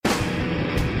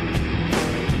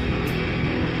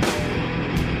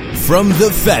From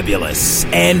the fabulous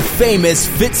and famous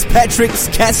Fitzpatrick's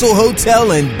Castle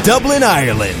Hotel in Dublin,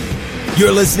 Ireland,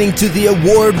 you're listening to the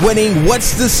award-winning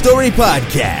What's the Story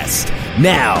podcast.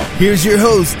 Now, here's your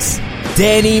hosts,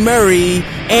 Danny Murray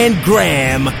and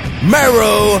Graham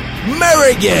Merrow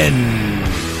Merrigan.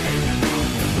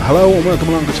 Hello and welcome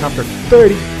along to chapter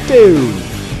 32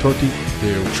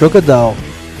 Truckadell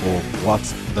of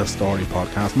What's the Story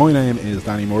podcast. My name is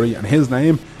Danny Murray and his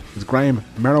name is Graham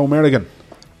Merrow Merrigan.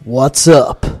 What's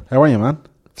up? How are you, man?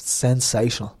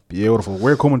 Sensational. Beautiful.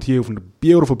 We're coming to you from the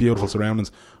beautiful, beautiful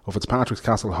surroundings of Fitzpatrick's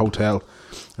Castle Hotel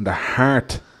in the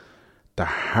heart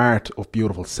of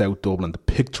beautiful South Dublin, the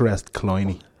picturesque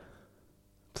Killiney.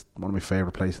 It's one of my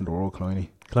favourite places in the world, Killiney.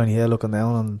 Killiney Hill looking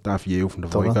down on that view from the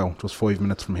Dublin. Vico, just 5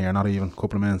 minutes from here, not even a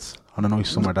couple of minutes, on a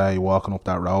nice summer day, walking up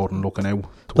that road and looking out.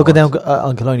 Looking down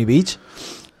on Killiney Beach?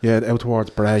 Yeah, out towards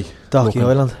Bray. Docky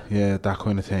Island? Yeah, that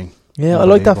kind of thing. Yeah, I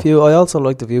like that view. I also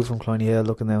like the view from Killiney Hill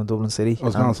looking down Dublin City. I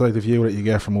was going to say the view that you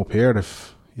get from up here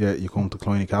if you come to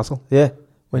Killiney Castle. Yeah,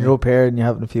 when you're up here and you're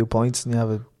having a few pints and you have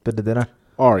a bit of dinner.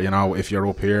 Or, if you're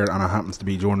up here and it happens to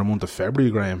be during the month of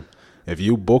February, Graham, if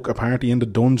you book a party in the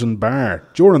Dungeon Bar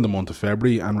during the month of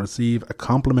February and receive a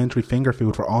complimentary finger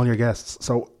food for all your guests.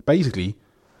 So, basically,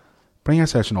 bring your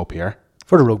session up here.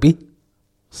 For the rugby.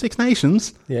 Six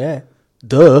Nations. Yeah.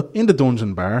 Duh. In the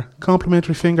Dungeon Bar,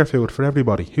 complimentary finger food for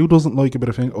everybody. Who doesn't like a bit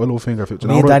of finger? I love finger food.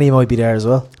 Me and Danny might be there as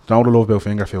well. Do you know what I love about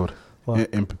finger food? What?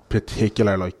 In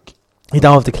particular, like... You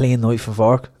don't have to clean knife and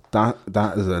fork. That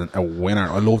is a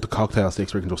winner. I love the cocktail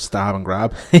sticks where you can just stab and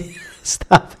grab.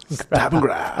 Stab and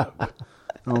grab.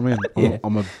 Oh, man.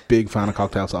 I'm a big fan of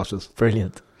cocktail sausages.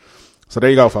 Brilliant. So there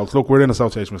you go, folks. Look, we're in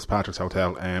association with Patrick's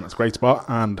Hotel. It's a great spot.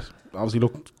 And obviously,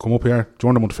 look, come up here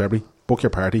during the month of February. Book your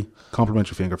party.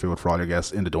 Complimentary finger food for all your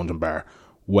guests in the Dungeon Bar.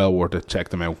 Well worth it. Check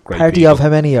them out. Great party people. of how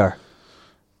many are?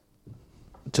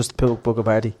 Just book a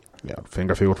party. Yeah,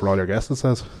 finger food for all your guests, it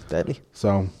says. Deadly.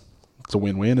 So it's a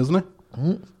win-win, isn't it?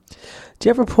 Mm. Do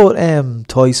you ever put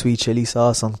Thai sweet chili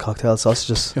sauce on cocktail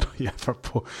sausages? You ever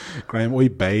put... Graham, I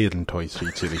bathe in Thai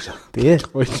sweet chili sauce. Do you?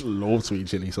 I love sweet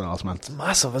chili sauce, man. It's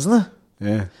massive, isn't it?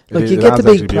 Yeah. Like you get the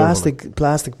big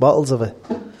plastic bottles of it.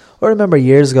 I remember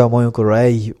years ago my Uncle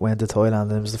Ray went to Thailand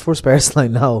and he was the first person I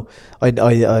know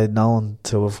I'd known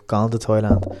to have gone to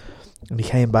Thailand. And he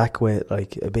came back with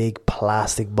like a big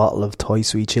plastic bottle of Thai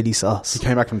sweet chili sauce. He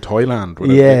came back from Thailand with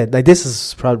yeah, like this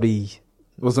is probably...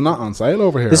 Was it not on sale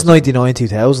over here? This is 99,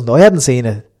 2000. I hadn't seen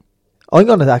it. I'm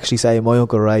going to actually say my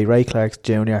Uncle Ray Clark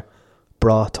Jr.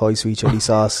 brought Thai sweet chili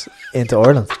sauce into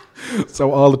Ireland.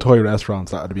 So all the Thai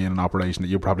restaurants that had been in operation that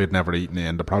you probably had never eaten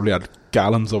in, they probably had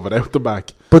gallons of it out the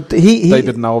back. But they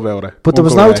didn't know about it. But there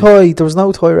was no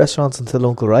Thai restaurants until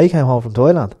Uncle Ray came home from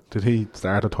Thailand. Did he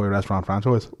start a Thai restaurant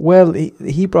franchise? Well,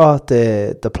 he brought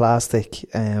the plastic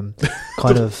kind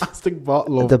of plastic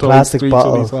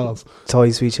bottle of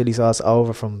Thai sweet chili sauce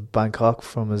over from Bangkok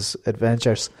from his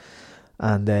adventures,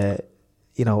 and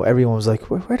everyone was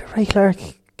like, "Where did Ray Clark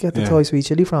get the Thai sweet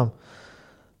chili from?"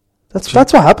 That's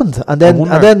what happened, and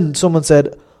then someone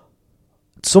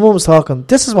was talking.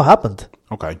 This is what happened.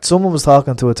 Okay. Someone was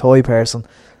talking to a Thai person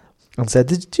and said,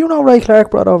 "Do you know Ray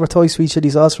Clark brought over Thai sweet chili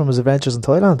sauce from his adventures in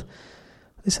Thailand?"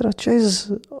 They said, "Oh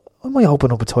Jesus, I might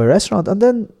open up a Thai restaurant." And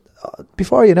then,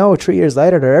 before you know it, 3 years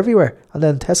later, they're everywhere. And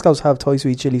then Tesco's have Thai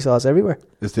sweet chili sauce everywhere.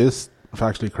 Is this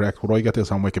factually correct? Would I get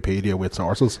this on Wikipedia with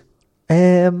sources?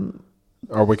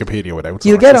 Or Wikipedia without sources?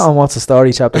 You'll get it on What's the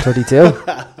Story, chapter 32.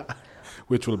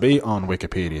 Which will be on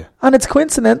Wikipedia. And it's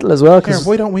coincidental as well.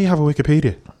 Why don't we have a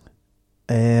Wikipedia?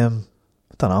 I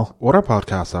don't know. Other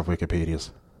podcasts have Wikipedias.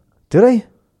 Do they?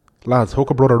 Lads, hook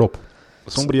a brother up.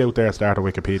 Somebody out there start a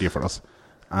Wikipedia for us.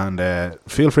 And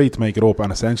feel free to make it up.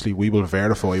 And essentially, we will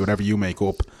verify whatever you make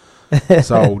up.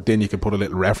 So then you can put a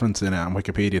little reference in it and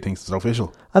Wikipedia thinks it's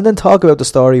official. And then talk about the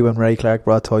story when Ray Clark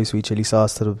brought Thai sweet chili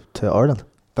sauce to Ireland.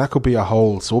 That could be a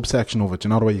whole subsection of it. Do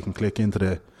you know the way you can click into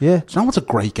the... Yeah. Do you know what's a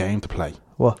great game to play?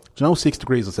 What? Do you know 6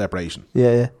 Degrees of Separation?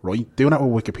 Yeah. Right? Do that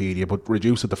with Wikipedia, but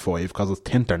reduce it to 5 because it's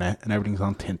Tinternet and everything's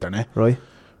on Tinternet. Right.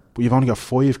 But you've only got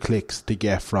 5 clicks to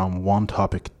get from one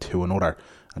topic to another.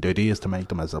 And the idea is to make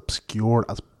them as obscure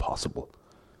as possible.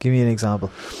 Give me an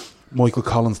example. Michael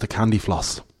Collins to Candy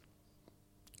Floss.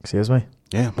 Excuse me?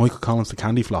 Yeah, Michael Collins to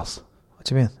Candy Floss. What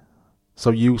do you mean? So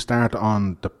you start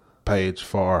on the page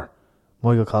for...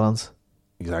 Michael Collins.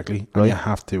 Exactly. Right. And you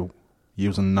have to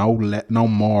use no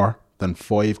more than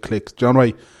 5 clicks. Do you know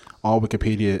why all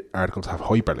Wikipedia articles have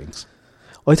hyperlinks?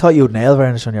 I thought you had nail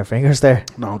varnish on your fingers there.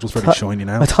 No, just very shiny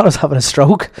now. I thought I was having a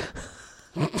stroke.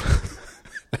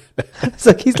 It's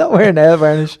like he's not wearing nail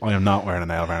varnish. I am not wearing a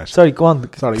nail varnish. Sorry, go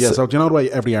on. Sorry, yeah. So do you know the way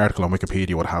every article on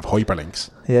Wikipedia would have hyperlinks?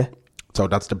 Yeah. So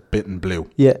that's the bit in blue.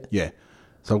 Yeah. Yeah.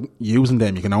 So using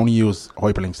them, you can only use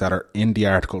hyperlinks that are in the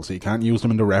article. So you can't use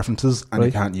them in the references and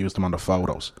you can't use them on the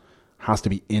photos. Has to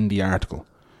be in the article.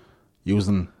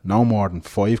 Using no more than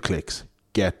 5 clicks,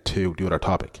 get to the other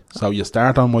topic. So you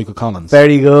start on Michael Collins.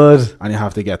 Very good. And you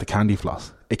have to get the candy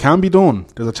floss. It can be done.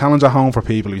 There's a challenge at home for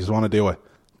people who just want to do it.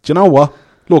 Do you know what?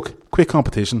 Look, quick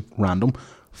competition, random.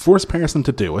 First person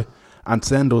to do it and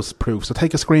send us proof. So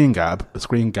take a screen grab.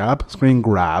 Screen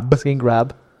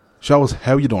grab. Show us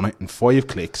how you done it in 5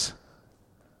 clicks.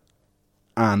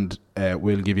 And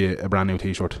we'll give you a brand new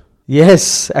t-shirt.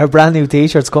 Yes, our brand new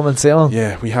t-shirt's coming soon.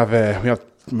 Yeah, we have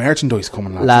merchandise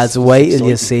coming. Lads, wait till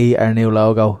you see our new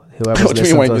logo. Whoever's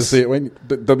listening to us.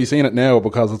 They'll be seeing it now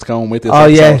because it's going with this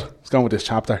episode. Yeah. It's going with this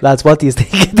chapter. Lads, what do you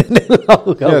think of the new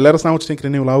logo? Yeah, let us know what you think of the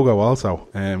new logo also.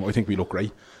 I think we look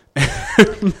great.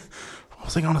 What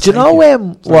was I going to say? Do you know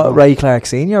what Ray Clark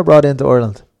Sr. brought into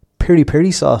Ireland?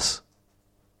 Piri sauce.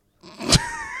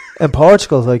 In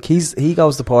Portugal, like he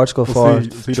goes to Portugal for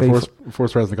the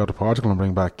first person to go to Portugal and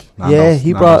bring back Nando's. Yeah,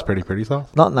 he brought piri sauce.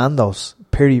 Not Nando's,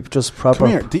 piri, just proper.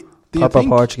 Come here, proper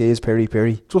Portuguese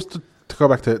piri. Just to go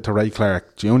back to Ray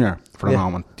Clark Jr. for a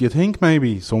moment, do you think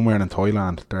maybe somewhere in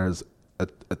Thailand there's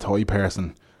a Thai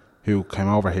person who came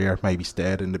over here, maybe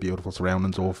stayed in the beautiful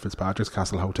surroundings of Fitzpatrick's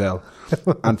Castle Hotel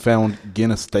and found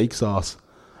Guinness steak sauce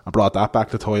and brought that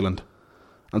back to Thailand?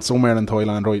 And somewhere in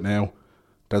Thailand right now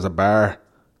there's a bar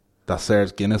that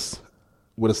serves Guinness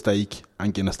with a steak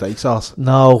and Guinness steak sauce.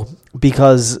 No,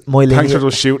 because my lineage... Thanks for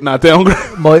just shooting that down.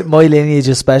 my lineage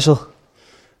is special.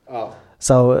 Oh.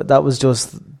 So that was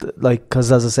just like,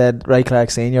 because as I said, Ray Clark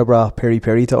Sr. brought piri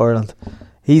to Ireland.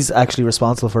 He's actually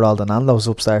responsible for all the Nando's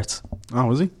upstarts. Oh,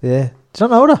 was he? Yeah. Did you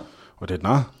not know that? I did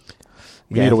not.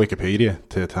 We need a Wikipedia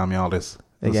to tell me all this.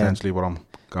 That's essentially what I'm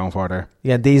going for there.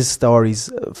 Yeah, these stories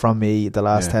from me, the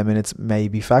last 10 minutes, may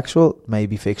be factual, may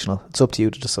be fictional. It's up to you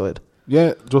to decide.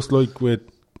 Yeah, just like with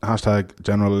hashtag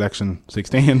General Election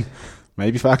 16,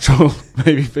 maybe factual,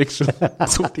 maybe fictional.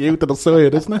 It's up to you to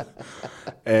decide, isn't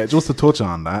it? Just to touch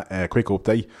on that, quick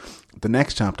update. The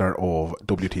next chapter of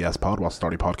WTS Pod, What's the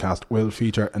Story podcast, will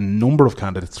feature a number of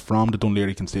candidates from the Dún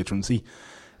Laoghaire constituency.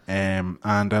 And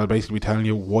they'll basically be telling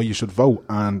you why you should vote.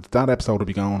 And that episode will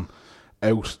be going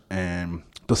out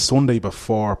the Sunday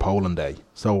before polling day.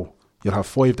 So you'll have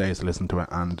 5 days to listen to it,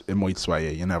 and it might sway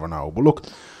you. You never know. But look,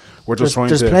 we're just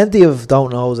there's plenty of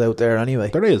don't knows out there anyway.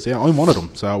 There is, yeah. I'm one of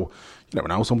them. So you never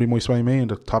know. Somebody might sway me in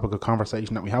the topic of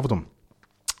conversation that we have with them.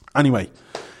 Anyway,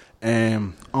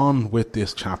 on with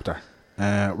this chapter.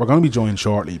 We're going to be joined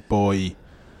shortly by...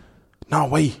 No,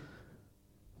 wait.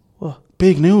 What?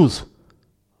 Big news.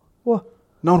 What?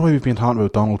 Not the way we've been talking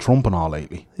about Donald Trump and all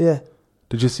lately. Yeah.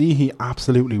 Did you see he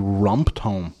absolutely romped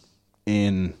home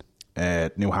in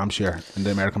New Hampshire in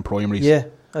the American primaries? Yeah,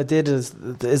 I did. Is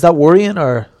that worrying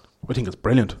or...? I think it's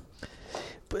brilliant.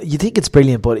 You think it's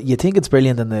brilliant, but you think it's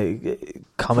brilliant in the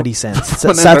comedy sense.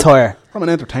 It's satire. From an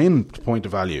entertainment point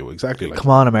of value, exactly. Like.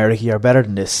 Come on, America, you're better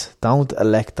than this. Don't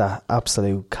elect that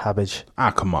absolute cabbage.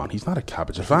 Come on, he's not a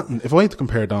cabbage. If I had to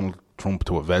compare Donald Trump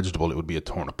to a vegetable, it would be a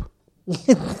turnip.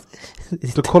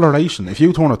 The coloration. If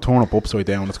you turn a turnip upside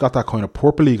down, it's got that kind of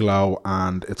purpley glow,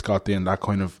 and it's got then that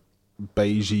kind of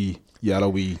beigey,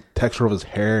 yellowy texture of his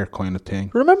hair kind of thing.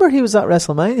 Remember he was at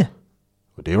WrestleMania?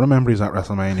 I do remember he was at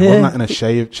WrestleMania. Wasn't that in a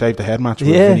shaved the head match with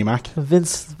Vinnie Mac?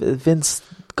 Vince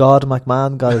God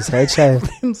McMahon got his head shaved.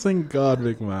 Vincent God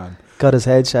McMahon got his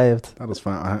head shaved. That was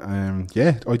fun.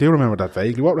 Yeah, I do remember that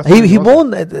vaguely. What he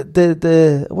won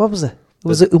the what was it?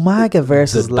 Was it Umaga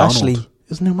versus Lashley?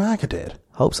 Isn't Umaga dead?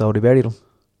 Hope so. They buried him.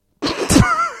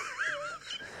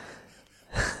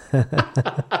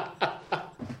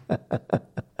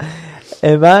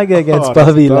 Umaga against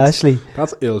Bobby Lashley.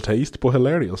 That's ill taste, but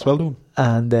hilarious. Well done.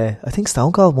 And I think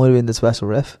Stone Cold might have been the special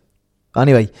ref.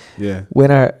 Anyway, yeah.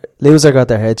 Loser got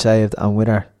their head shaved, and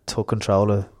winner took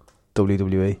control of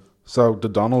WWE. So the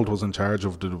Donald was in charge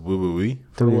of the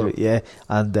WWE. Yeah,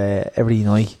 and every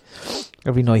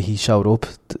night he showed up,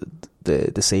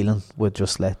 the ceiling would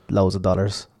just let loads of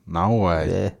dollars. No way.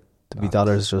 Yeah, there'd be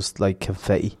dollars just like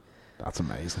confetti. That's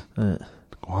amazing.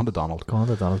 Go on to Donald.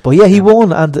 But yeah, he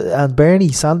won, and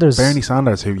Bernie Sanders.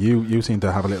 Who you seem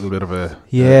to have a little bit of a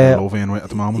love in with at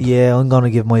the moment. Yeah, I'm going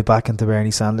to give my backing to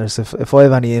Bernie Sanders. If I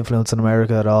have any influence in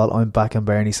America at all, I'm backing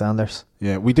Bernie Sanders.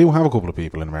 Yeah, we do have a couple of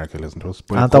people in America who listen to us.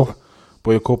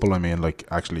 By a couple, I mean like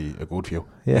actually a good few.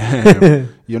 Yeah.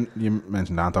 You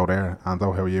mentioned Anto there.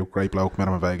 Anto, how are you? Great bloke. Met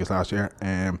him in Vegas last year.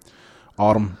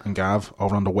 Autumn and Gav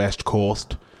over on the West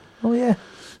Coast. Oh yeah.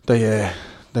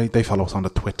 They follow us on the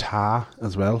Twitter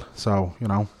as well. So,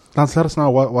 Lads, let us know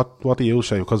what do you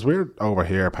say, because we're over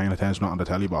here paying attention on the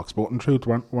telly box, but in truth,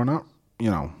 we're not,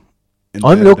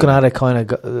 I'm looking at it kind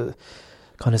of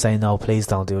saying, no, please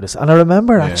don't do this. And I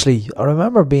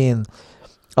remember being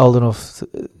old enough.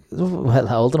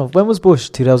 Old enough. When was Bush?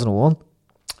 2001?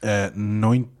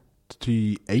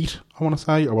 98, I want to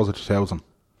say, or was it 2000?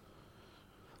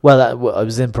 Well, I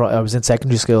was in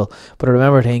secondary school, but I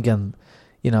remember thinking,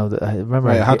 I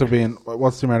remember it had to be in,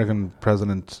 what's the American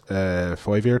president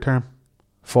 5-year term?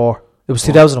 4. It was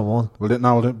 2001. Well,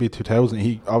 no, it didn't be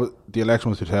 2000. The election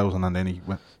was 2000, and then he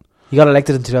went. He got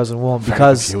elected in 2001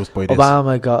 because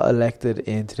Obama got elected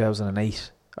in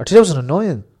 2008 or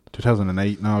 2009.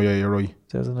 2008. No, yeah, you're right.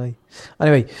 2008.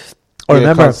 Anyway, I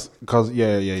remember because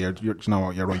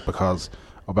you're right, because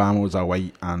Obama was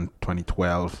 08 and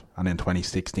 2012 and then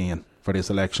 2016 for this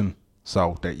election.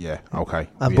 So okay.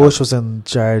 And Bush was in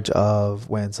charge of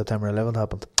when September 11th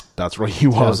happened. That's right, he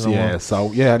was, yeah.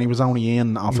 So, and he was only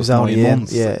in office 9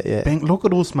 months. Yeah. Look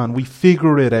at us, man. We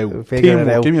figure it out.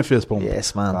 Give me a fist bump.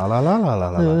 Yes, man. La, la, la, la, la,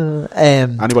 la.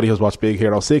 Anybody who's watched Big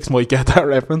Hero 6 might get that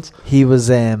reference. He was,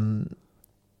 I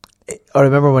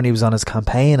remember when he was on his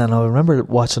campaign, and I remember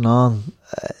watching on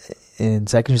in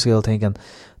secondary school thinking,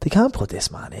 they can't put this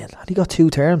man in. And he got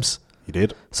 2 terms. He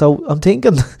did. So I'm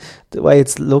thinking, the way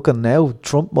it's looking now,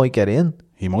 Trump might get in.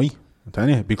 He might. I'm telling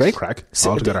you, it'd be great crack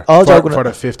altogether. For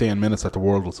the 15 minutes that the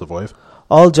world will survive.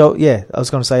 I was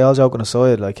going to say, all joking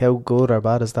aside, like, how good or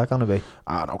bad is that going to be?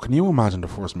 I don't know. Can you imagine the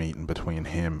first meeting between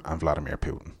him and Vladimir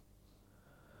Putin?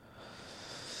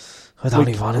 I don't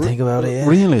even want to think about it. Yeah.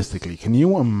 Realistically, can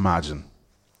you imagine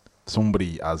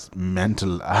somebody as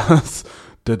mental as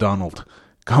the Donald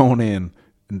going in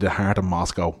the heart of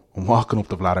Moscow and walking up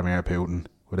to Vladimir Putin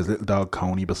with his little dog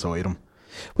Coney beside him?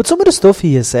 But some of the stuff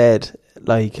he has said,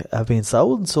 like, have been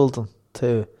so insulting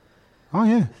to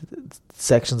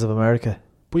sections of America.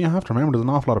 But you have to remember, there's an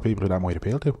awful lot of people who that might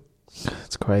appeal to.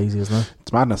 It's crazy, isn't it?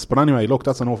 It's madness. But anyway, look,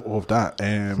 that's enough of that.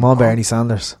 Come on, Bernie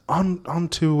Sanders. On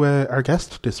to our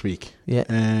guest this week.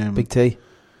 Yeah, Big T.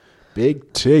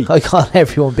 Big T. I call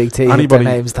everyone Big T. Their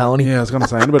name's Tony. Yeah, I was going to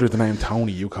say, anybody with the name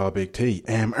Tony, you call Big T.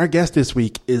 Our guest this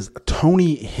week is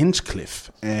Tony Hinchcliffe,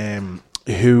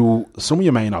 who some of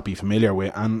you may not be familiar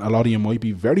with, and a lot of you might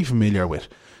be very familiar with.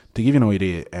 To give you an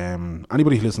idea,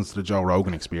 anybody who listens to the Joe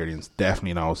Rogan Experience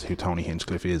definitely knows who Tony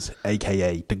Hinchcliffe is,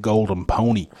 aka the Golden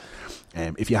Pony.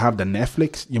 If you have the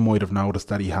Netflix, you might have noticed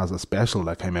that he has a special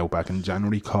that came out back in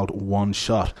January called One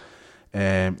Shot.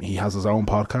 He has his own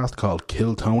podcast called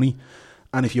Kill Tony.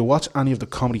 And if you watch any of the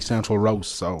Comedy Central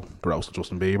roasts, so the roast of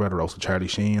Justin Bieber, the roast of Charlie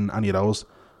Sheen, any of those,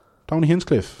 Tony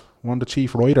Hinchcliffe, one of the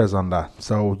chief writers on that.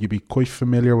 So you'd be quite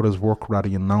familiar with his work, whether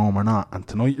you know him or not. And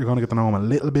tonight you're going to get to know him a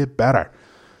little bit better.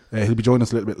 He'll be joining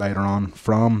us a little bit later on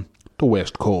from the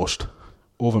west coast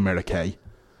of America. I'm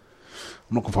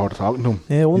looking forward to talking to him.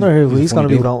 Yeah, I wonder who he's going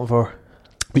to be voting for.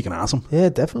 We can ask him. Yeah,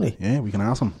 definitely. Yeah, we can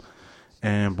ask him.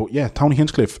 But yeah, Tony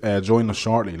Hinchcliffe joining us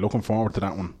shortly. Looking forward to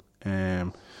that one.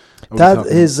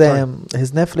 His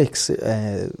Netflix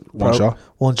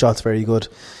One Shot's very good.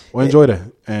 I enjoyed it.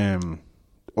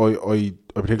 I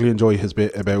particularly enjoy his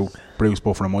bit about Bruce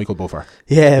Buffer and Michael Buffer.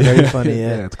 Yeah, very funny.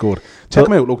 Yeah, yeah, it's good. Check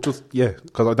him out. Look,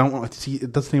 because I don't want to see.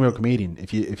 That's the thing about a comedian.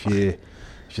 If you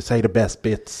say the best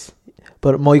bits.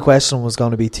 But my question was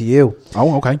going to be to you.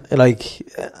 Oh, okay. Like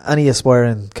any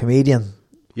aspiring comedian,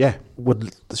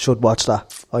 should watch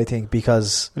that. I think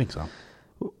because I think so.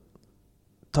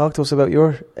 Talk to us about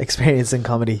your experience in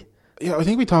comedy. Yeah, I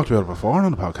think we talked about it before on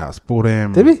the podcast. But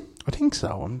did we? I think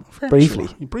so. Briefly.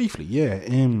 Sure. Briefly, yeah.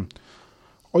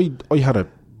 I had a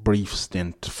brief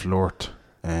stint, flirt,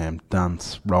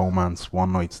 dance, romance,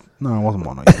 one night. No, it wasn't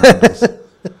one night.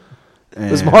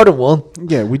 It was more than one.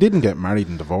 Yeah, we didn't get married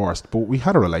and divorced, but we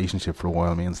had a relationship for a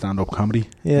while, me and stand-up comedy.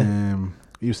 Yeah.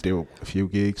 We used to do a few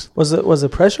gigs. Was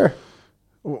it pressure?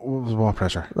 What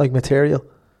pressure? Like material?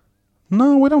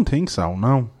 No, I don't think so,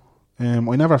 no.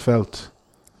 I never felt...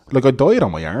 Like, I died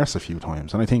on my arse a few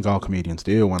times, and I think all comedians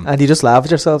do. And you just laugh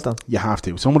at yourself then? You have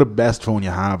to. Some of the best fun you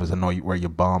have is a night where you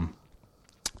bomb,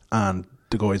 and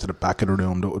the guys at the back of the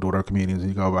room, the other comedians, and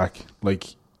you go back,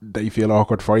 like, they feel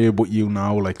awkward for you, but you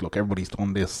know, like, look, everybody's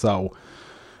done this, so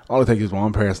all it takes is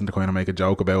one person to kind of make a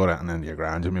joke about it, and then you're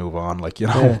grand, you move on, like, you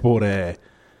know. Yeah. But,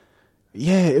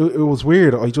 it was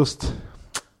weird. I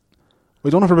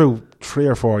done it for about 3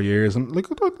 or 4 years, and like,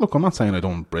 look, I'm not saying I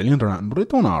done brilliant or anything, but I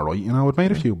done all right. You know, I'd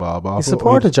made a few bob off. You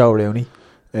supported Joe Rooney,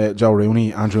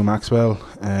 Andrew Maxwell,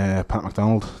 Pat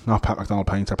McDonald, not Pat McDonald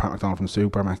Painter, Pat McDonald from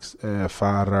Supermax,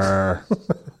 Father.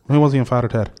 Who was he in Father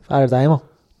Ted? Father Damo.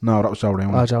 No, that was Joe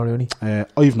Rooney. Oh, Joe Rooney.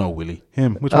 I've no Willie.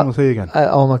 Him. Which one was he again?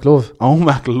 Owen McLove. Owen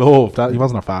McLove. That, he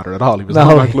wasn't a father at all. He was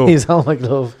No, Owen McLove. he's Owen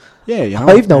McLove. Yeah, you know.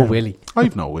 I've no Willie.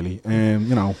 I've no Willie.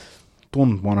 You know,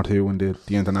 done one or two in the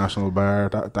international bar,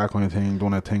 that kind of thing.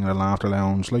 Done a thing in the Laughter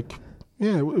Lounge. Like,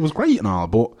 yeah, it was great and all.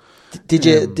 But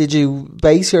did you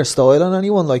base your style on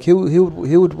anyone? Like who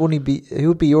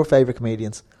would be your favourite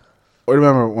comedians? I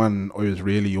remember when I was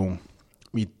really young,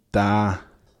 my dad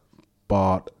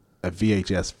bought a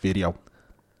VHS video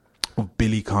of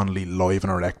Billy Connolly live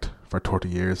and erect for 30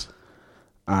 years,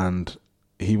 and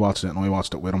he watched it and I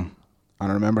watched it with him,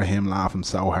 and I remember him laughing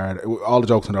so hard. All the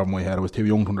jokes went over my head. I was too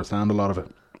young to understand a lot of it,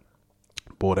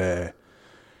 but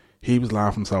he was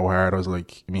laughing so hard I was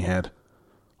like, in my head,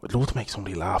 I'd love to make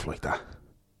somebody laugh like that.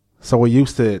 So I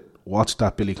used to watch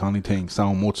that Billy Connolly thing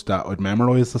so much that I'd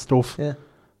memorise the stuff. Yeah.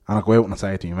 And I'd go out and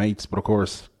say it to my mates, but of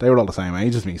course they were all the same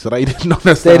age as me, so they didn't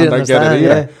understand or get it either.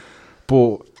 Yeah.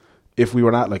 But if we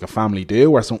were at like a family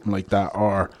do or something like that,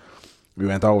 or we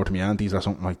went over to my aunties or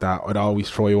something like that, I'd always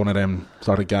try one of them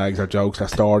sort of gags or jokes or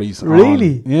stories.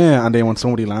 Really? Yeah, and then when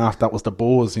somebody laughed, that was the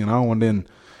buzz, you know. And then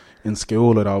in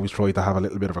school, I'd always try to have a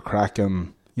little bit of a crack,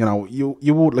 and you know,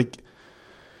 you would like.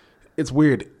 It's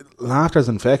weird. Laughter's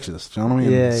infectious. Do you know what I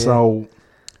mean? Yeah. So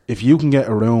if you can get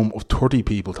a room of 30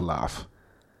 people to laugh,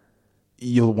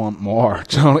 you'll want more.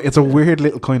 Do you know? It's a weird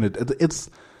little kind of.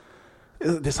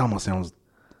 This almost sounds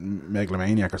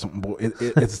megalomaniac or something, but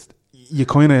it's you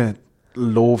kind of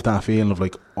love that feeling of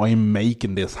like, I'm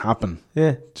making this happen.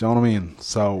 Yeah. Do you know what I mean?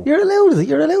 So You're allowed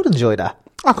to enjoy that.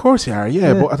 of course you are,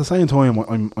 yeah. But at the same time,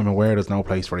 I'm aware there's no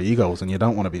place for egos, and you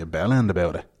don't want to be a bellend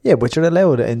about it. Yeah, but you're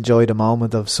allowed to enjoy the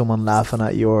moment of someone laughing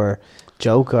at your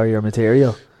joke or your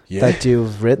material that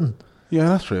you've written. Yeah,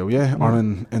 that's true, yeah. Or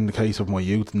in the case of my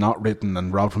youth, not written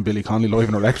and robbed from Billy Connolly live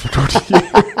and erect for 30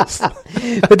 years.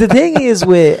 But the thing is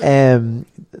with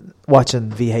watching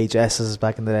VHSs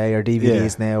back in the day or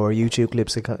DVDs now or YouTube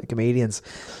clips of comedians,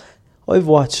 I've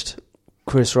watched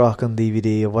Chris Rock on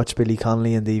DVD, I've watched Billy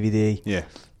Connolly on DVD. Yeah.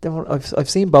 I've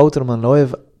seen both of them on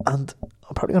live, and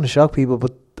I'm probably going to shock people,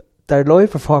 but their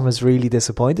live performance really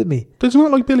disappointed me. Did you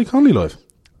not like Billy Connolly live?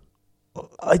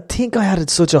 I think I had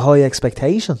such a high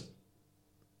expectation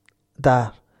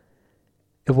that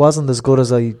it wasn't as good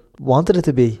as I wanted it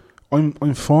to be.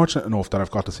 I'm fortunate enough that I've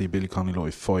got to see Billy Connolly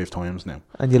live 5 times now.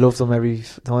 And you loved them every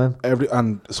time?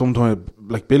 And sometimes,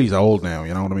 like, Billy's old now,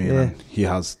 you know what I mean? Yeah. And he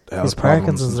has He's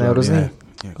Parkinson's now, doesn't he?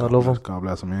 Yeah, God love him. God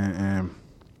bless him, yeah.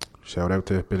 Shout out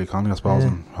to Billy Connolly, I suppose,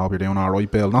 and hope you're doing alright,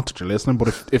 Bill. Not that you're listening, but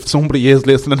if somebody is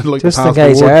listening, like, just to pass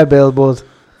engage the word. our Bill, bud.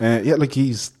 Yeah, like,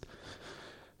 he's...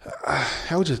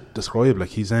 how would you describe? Like,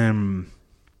 he's...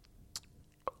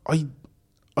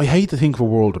 I hate to think of a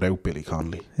world without Billy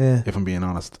Connolly, if I'm being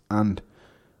honest. And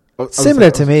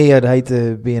similar to me, I'd hate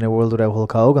to be in a world without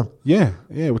Hulk Hogan. Yeah,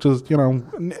 which is, you know,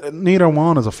 neither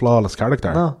one is a flawless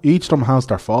character. No. Each of them has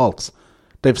their faults.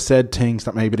 They've said things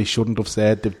that maybe they shouldn't have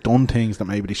said. They've done things that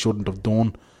maybe they shouldn't have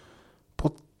done.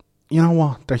 But you know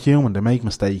what? They're human. They make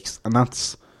mistakes, and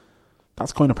that's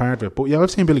kind of part of it. But yeah,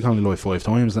 I've seen Billy Connolly live 5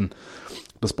 times, and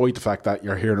despite the fact that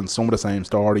you're hearing some of the same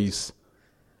stories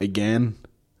again,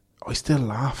 I still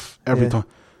laugh every time.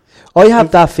 I have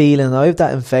that feeling. I have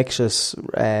that infectious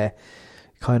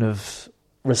kind of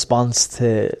response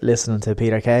to listening to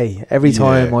Peter Kay. Every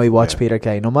time I watch Peter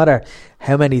Kay, no matter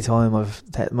how many times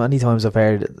I've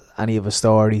heard any of his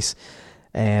stories,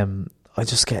 I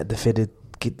just get the fit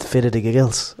of the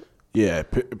giggles. Yeah,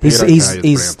 Peter Kay is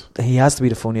brilliant. He has to be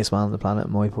the funniest man on the planet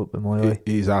in my eye.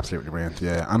 He's absolutely brilliant.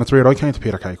 Yeah, and it's weird. I came to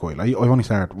Peter Kay quite late. I've only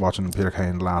started watching Peter Kay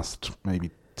in the last maybe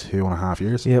 2.5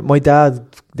 years. Yeah, my dad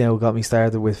now got me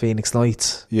started with Phoenix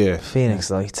Nights. Yeah,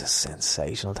 Phoenix Nights is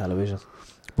sensational television.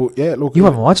 But yeah, look, you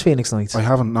haven't watched Phoenix Nights? I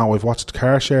haven't. No, I've watched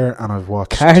Car Share and I've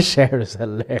watched Car Share is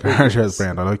hilarious. Car Share is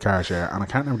brilliant. I like Car Share, and I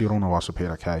can't remember the one I watched with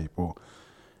Peter Kay, but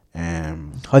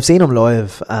I've seen him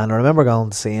live, and I remember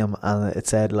going to see him, and it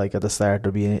said like at the start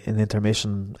there'd be an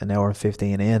intermission an hour and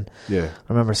 15 in. Yeah,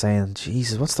 I remember saying,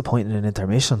 Jesus, what's the point in an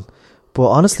intermission? But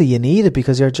honestly, you need it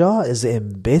because your jaw is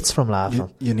in bits from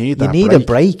laughing. You need that. You need a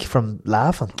break from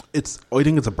laughing. I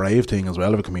think it's a brave thing as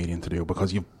well of a comedian to do,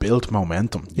 because you've built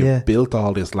momentum. You've built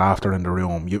all this laughter in the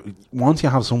room. Once you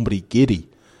have somebody giddy,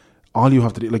 all you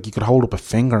have to do, like, you could hold up a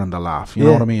finger and they'll laugh. You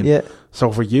know what I mean? Yeah.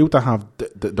 So for you to have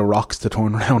the rocks to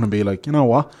turn around and be like, you know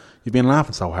what? You've been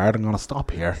laughing so hard, I'm going to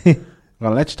stop here. I'm going to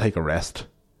let you take a rest.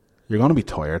 You're going to be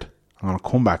tired. I'm going to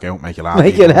come back out and make you laugh.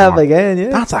 Make you laugh again, yeah.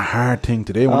 That's a hard thing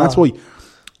to do. And that's why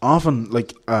often,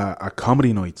 like,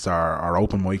 comedy nights or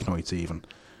open mic nights even,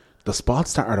 the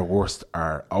spots that are the worst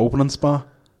are opening spot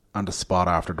and the spot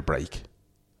after the break.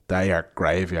 They are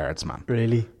graveyards, man.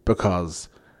 Really? Because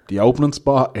the opening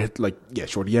spot, it like, yeah,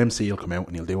 sure, the MC will come out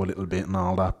and he'll do a little bit and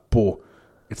all that, but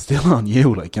it's still on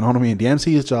you, like, you know what I mean? The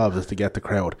MC's job is to get the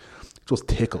crowd just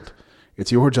tickled.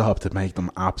 It's your job to make them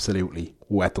absolutely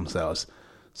wet themselves.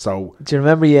 So, do you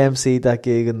remember you MC'd that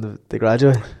gig in the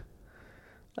Graduate?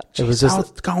 It was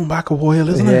just going back a while,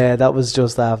 isn't it? Yeah, that was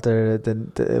just after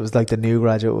it was like the new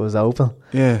Graduate was open.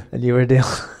 Yeah, and you were doing.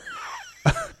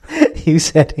 You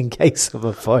said in case of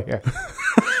a fire.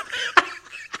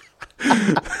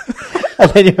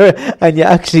 and you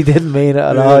actually didn't mean it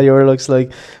at all. You were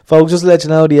like, folks, just to let you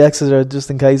know, the exits are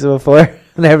just in case of a fire.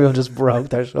 And everyone just broke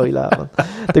their shite laughing.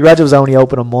 The Graduate was only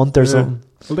open a month or something.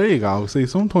 Well, there you go. See,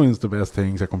 sometimes the best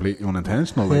things are completely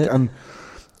unintentional. Like, and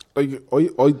like,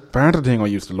 I part of the thing I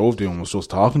used to love doing was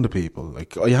just talking to people.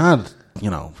 Like, I had,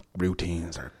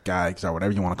 routines or gags or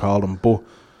whatever you want to call them, but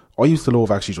I used to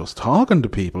love actually just talking to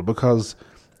people, because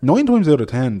 9 times out of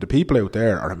 10, the people out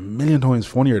there are a million times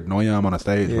funnier than I am on a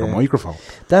stage with a microphone.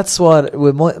 That's what,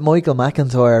 with Michael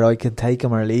McIntyre, I can take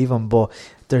him or leave him, but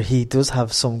he does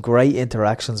have some great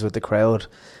interactions with the crowd.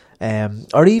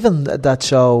 Or even that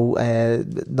show,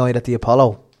 Night at the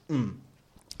Apollo.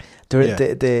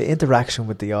 The interaction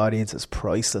with the audience is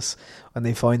priceless when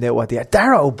they find out what they are.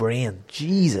 Dara O'Brien,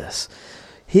 Jesus.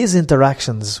 His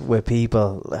interactions with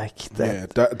people, like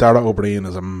that. Yeah, Dara O'Brien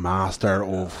is a master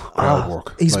of crowd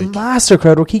work. He's master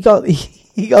crowd work. He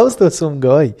goes to some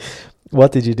guy.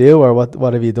 What did you do, or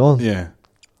what have you done? Yeah.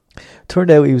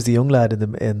 Turned out he was the young lad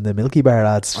in the Milky Bar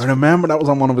ads. I remember that was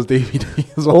on one of his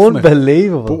DVDs.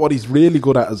 Unbelievable. But what he's really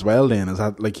good at as well then is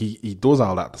that, like, he does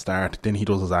all that at the start, then he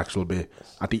does his actual bit.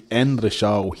 At the end of the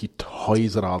show, he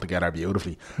ties it all together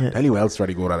beautifully. Yeah. Tell you who else is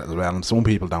very good at it as well, and some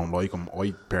people don't like him.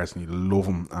 I personally love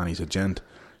him, and he's a gent.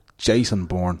 Jason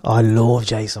Bourne. Oh, I love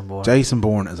Jason Bourne. Jason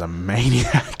Bourne is a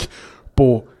maniac,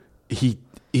 but he's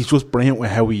just brilliant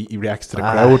with how he reacts to the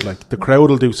crowd. Like, the crowd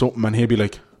will do something and he'll be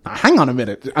like, hang on a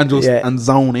minute, and just and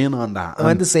zone in on that. I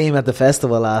went to see him at the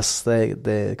festival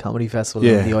the comedy festival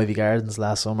in the Ivy Gardens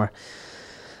last summer.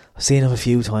 I've seen him a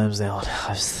few times now. I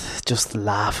was just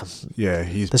laughing. Yeah,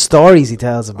 the stories he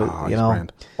tells about,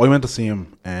 Brilliant. I went to see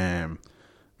him. My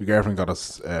girlfriend got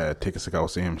us tickets to go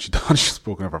see him. She thought she was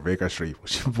booking for Vicar Street, but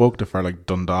she booked it for like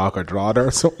Dundalk or Drogheda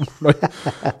or something. Right?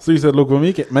 So he said, "Look, we'll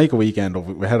make a weekend of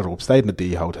it." We headed up, stayed in the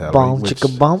D Hotel, boom, right,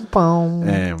 chicka, boom,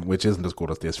 boom. Which isn't as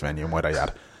good as this venue, might I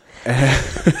add.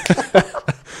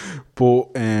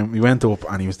 But we went up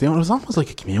and he was doing. It was almost like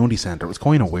a community centre. It was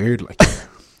kind of weird, like.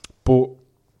 But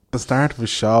the start of his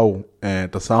show,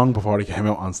 the song before he came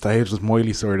out on stage was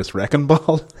Miley Cyrus "Wrecking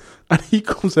Ball," and he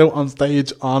comes out on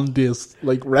stage on this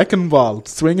like wrecking ball,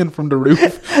 swinging from the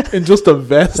roof in just a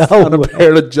vest and a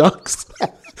pair of jocks,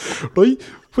 right?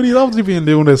 But he's obviously been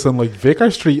doing this on like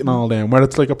Vicar Street and all them, where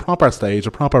it's like a proper stage,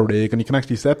 a proper rig, and you can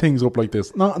actually set things up like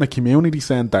this, not in a community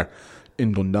centre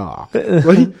in Dundalk,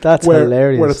 right? That's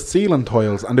hilarious. Where it's ceiling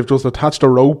tiles, and they've just attached a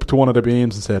rope to one of the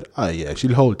beams and said, "Oh yeah,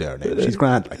 she'll hold there now. She's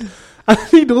grand." Like, and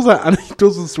he does it, and he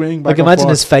does a swing back. Like, imagine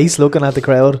his face looking at the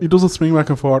crowd. He does a swing back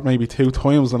and forth maybe 2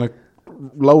 times, and a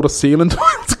load of ceiling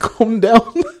tiles come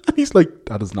down, and he's like,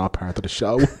 "That is not part of the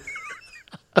show."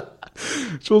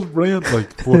 Just brilliant,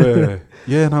 like. But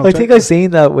yeah, no. I think I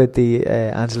seen that with the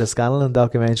Angela Scanlon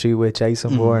documentary with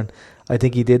Jason Bourne. I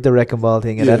think he did the wrecking ball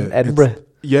thing in Edinburgh.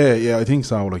 Yeah, I think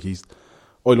so. Like, I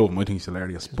love him. I think he's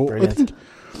hilarious. But brilliant. I think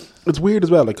it's weird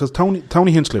as well, like, because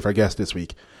Tony Hinchcliffe, our guest this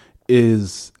week,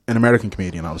 is an American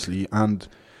comedian, obviously, and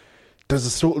there's a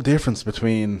subtle difference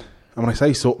between, and when I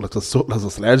say subtle, it's as subtle as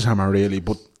a sledgehammer, really,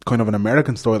 but kind of an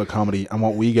American style of comedy and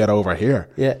what we get over here.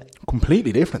 Yeah,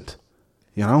 completely different.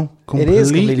 You know, it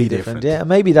is completely different. Yeah, and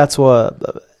maybe that's what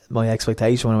my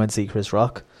expectation when I went to see Chris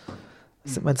Rock.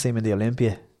 I went to see him in the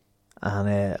Olympia, and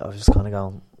I was just kind of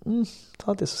going,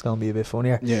 thought this was going to be a bit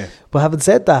funnier. Yeah. But having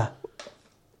said that,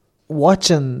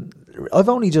 I've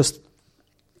only just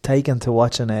taken to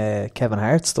watching Kevin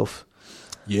Hart stuff.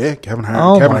 Yeah, Kevin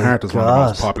Hart. Kevin Hart is one of the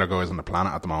most popular guys on the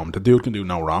planet at the moment. The dude can do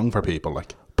no wrong for people,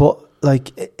 like. But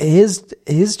like his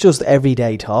just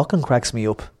everyday talking cracks me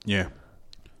up. Yeah.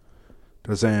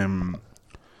 There's I'd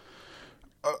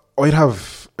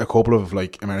have a couple of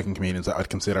like American comedians that I'd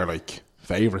consider like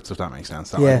favourites, if that makes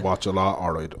sense. That I'd watch a lot,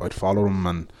 or I'd follow them.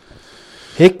 And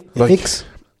Hicks.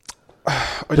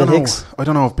 I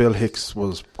don't know if Bill Hicks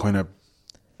was kind of.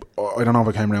 I don't know if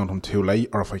I came around to him too late,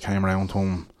 or if I came around to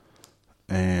him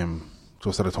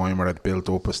just at a time where I'd built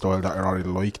up a style that I already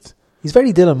liked. He's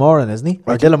very Dylan Moran, isn't he?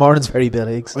 Or Dylan Moran's very Bill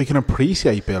Hicks. I can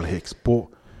appreciate Bill Hicks, but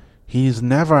he's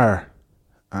never.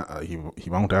 He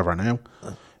won't ever now.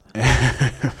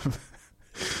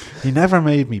 He never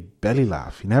made me belly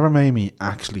laugh. He never made me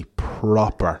actually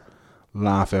proper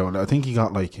laugh out. I think he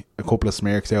got like a couple of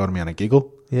smirks out of me and a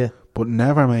giggle. Yeah. But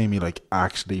never made me like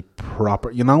actually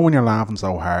proper. You know when you're laughing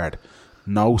so hard,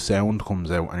 no sound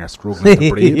comes out and you're struggling to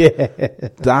breathe. Yeah.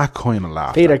 That kind of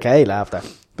laughter. Peter Kay laughter.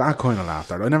 That kind of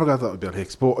laughter. I never got that with Bill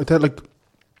Hicks, but I tell like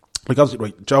obviously,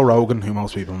 right, Joe Rogan, who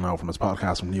most people know from his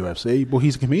podcast from the UFC, but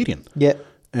he's a comedian. Yeah.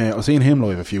 I've seen him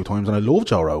live a few times, and I love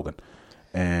Joe Rogan.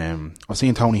 I've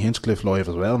seen Tony Hinchcliffe live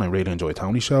as well, and I really enjoy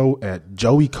Tony's show.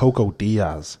 Joey Coco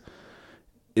Diaz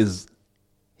is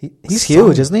he's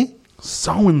huge, isn't he?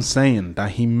 so insane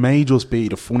that he may just be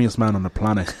the funniest man on the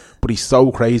planet, but he's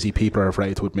so crazy people are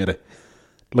afraid to admit it.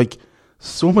 Like,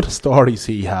 some of the stories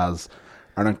he has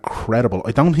are incredible.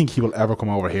 I don't think he will ever come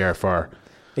over here for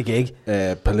a gig,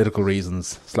 political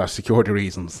reasons / security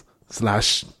reasons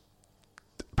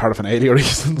 / paraphernalia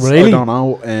reasons. Really? I don't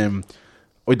know.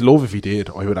 I'd love if he did.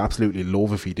 I would absolutely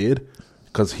love if he did,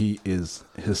 because he is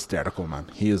hysterical, man.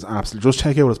 He is absolutely. Just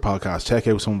check out his podcast. Check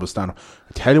out some of his stand-up.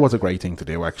 I tell you what's a great thing to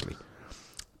do, actually.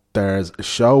 There's a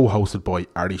show hosted by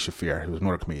Ari Shafir, who's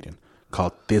another comedian,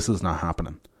 called This Is Not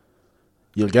Happening.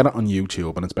 You'll get it on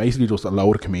YouTube, and it's basically just a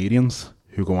load of comedians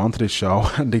who go onto this show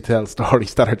and they tell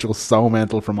stories that are just so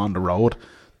mental from on the road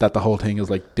that the whole thing is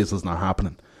like, this is not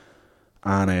happening.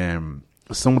 And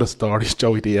some of the stories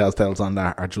Joey Diaz tells on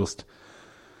that are just...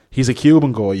 He's a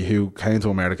Cuban guy who came to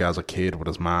America as a kid with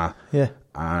his ma,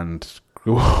 and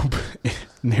grew up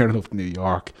near enough to New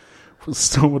York.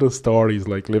 Some of the stories,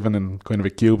 like living in kind of a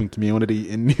Cuban community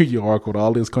in New York with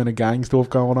all this kind of gang stuff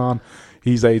going on.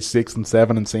 He's age 6 and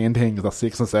 7 and seeing things that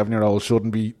 6 and 7 year olds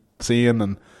shouldn't be seeing,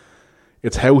 and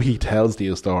it's how he tells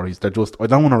these stories. They're just, I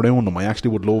don't want to ruin them. I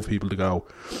actually would love people to go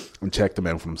and check them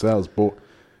out for themselves. But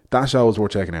that show is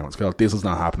worth checking out. It's called This Is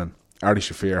Not Happening. Ari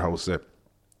Shafir hosts it.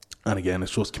 And again,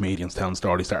 it's just comedians telling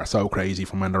stories that are so crazy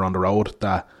from when they're on the road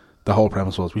that the whole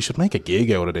premise was, we should make a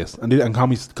gig out of this. And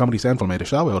Comedy Central made a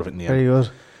show out of it in the end. Very good.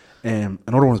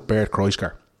 Another one is Bert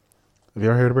Kreischer. Have you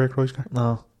ever heard of Bert Kreischer?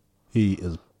 No. He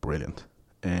is brilliant.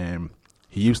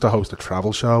 He used to host a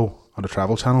travel show on the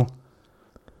Travel Channel.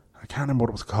 I can't remember what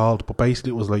it was called, but basically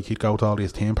it was like he'd go to all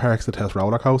these theme parks to test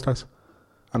roller coasters.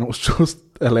 And it was just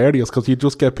hilarious because you'd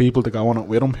just get people to go on it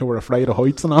with him who were afraid of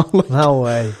heights and all. Like. No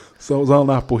way. So it was all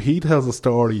that. But he tells a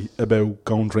story about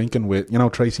going drinking with, you know,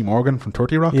 Tracy Morgan from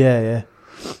 30 Rock? Yeah.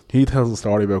 He tells a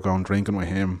story about going drinking with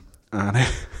him. And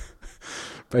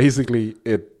basically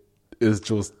it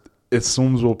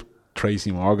sums up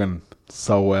Tracy Morgan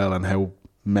so well and how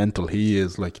mental he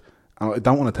is. Like, I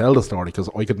don't want to tell the story because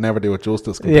I could never do it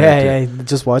justice. Yeah,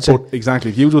 just watch it.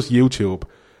 Exactly. If you just YouTube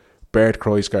Bert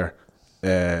Kreischer,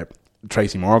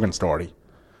 Tracy Morgan story,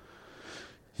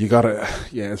 you gotta,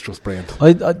 it's just brilliant.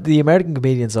 The American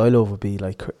comedians I love would be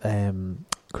like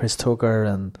Chris Tucker,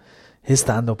 and his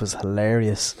stand-up is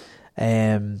hilarious.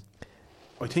 I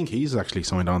think he's actually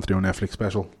signed on to do a Netflix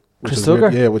special. Chris Tucker?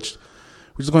 Weird. Yeah, which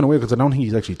is kind of weird because I don't think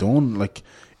he's actually done, like,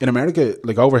 in America,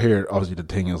 like over here, obviously the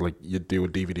thing is like you do a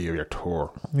DVD of your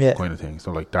tour kind of thing.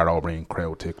 So like Darryl O'Brien,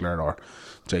 Crowd Tickler, or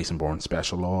Jason Bourne's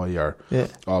Special Eye, or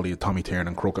all the Tommy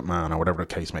Tiernan Crooked Man, or whatever the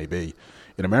case may be.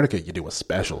 In America, you do a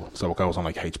special, so it goes on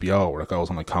like HBO, or it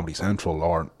goes on like Comedy Central,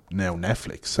 or now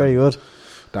Netflix. Very good.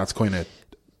 That's kind of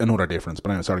another difference. But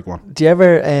anyway, sorry, go on. Do you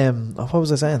ever? What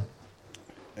was I saying?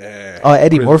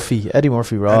 Eddie Murphy Raw. Eddie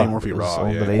Murphy Raw,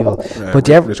 unbelievable. But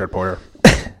do you ever? Richard Pryor.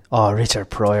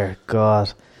 Richard Pryor,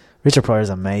 God. Richard Pryor is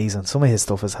amazing. Some of his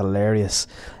stuff is hilarious.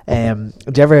 Have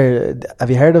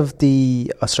you heard of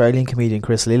the Australian comedian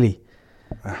Chris Lilly?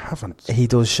 I haven't. He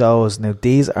does shows. Now,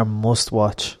 these are must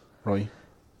watch. Right.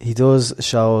 He does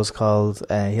shows called,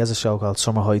 he has a show called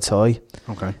Summer Heights High.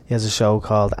 Okay. He has a show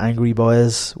called Angry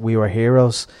Boys, We Were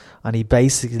Heroes. And he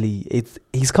basically,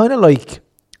 he's kind of like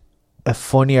a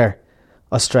funnier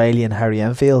Australian Harry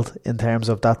Enfield in terms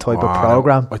of that type of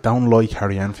program. I don't like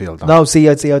Harry Enfield. No,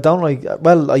 I don't like.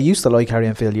 Well, I used to like Harry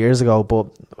Enfield years ago, but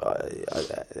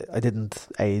I didn't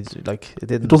age like it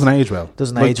didn't. It doesn't age well.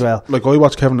 Age well. Like I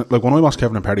watched Kevin. Like when I watched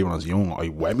Kevin and Perry when I was young, I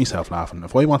wet myself laughing.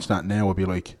 If I watched that now, I'd be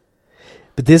like.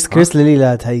 But this Chris Lilly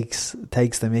lad takes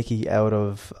the mickey out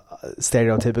of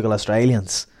stereotypical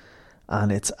Australians,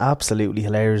 and it's absolutely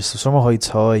hilarious. So Summer Heights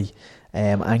High.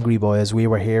 Angry Boys, We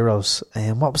Were Heroes.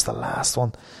 What was the last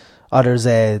one? There's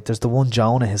the one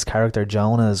Jonah, his character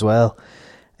Jonah as well.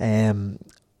 Did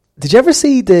you ever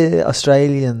see the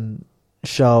Australian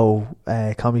show,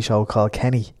 comedy show called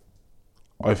Kenny?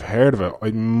 I've heard of it.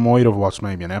 I might have watched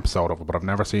maybe an episode of it, but I've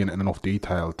never seen it in enough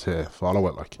detail to follow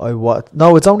it. Like,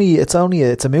 no, it's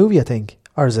a movie, I think,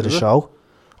 or is it a show?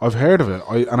 I've heard of it,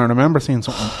 and I remember seeing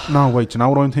something. No, wait, do you know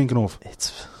what I'm thinking of?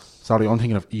 Sorry, I'm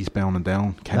thinking of Eastbound and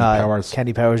Down. Kenny Powers.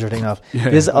 Kenny Powers you're thinking of.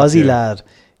 This Aussie lad,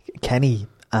 Kenny,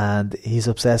 and he's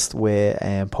obsessed with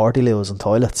Portaloos and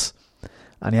toilets,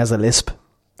 and he has a lisp.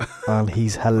 And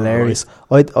he's hilarious.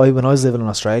 I when I was living in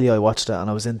Australia, I watched it and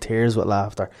I was in tears with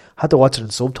laughter. I had to watch it in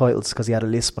subtitles because he had a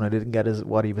lisp and I didn't get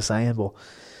what he was saying. But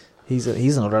he's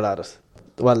another lad.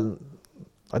 Well,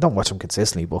 I don't watch him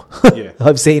consistently, but Yeah.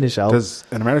 I've seen his show. There's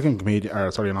an American comedian,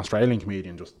 an Australian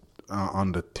comedian, just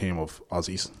on the team of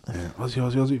Aussies.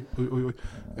 Aussie.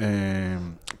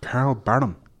 Carl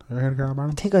Barron. Have you heard of Carl Barron?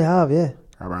 I think I have, yeah.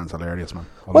 Carl Barron's hilarious, man.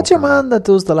 What's your man that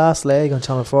does The Last Leg on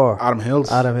Channel 4? Adam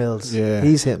Hills. Adam Hills. Yeah.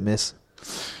 He's hit and miss.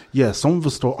 Yeah, some of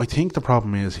his stuff, I think the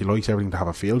problem is he likes everything to have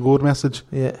a feel-good message.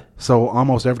 Yeah. So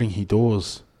almost everything he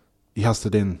does, he has to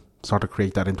then sort of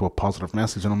create that into a positive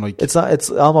message. And I'm like... It's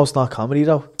almost not comedy,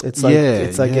 though. It's like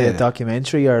a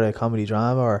documentary or a comedy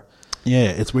drama. Or Yeah,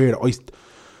 it's weird. Do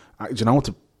you know what?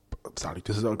 Sorry,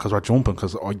 this is because we're jumping,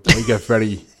 because I get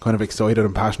very kind of excited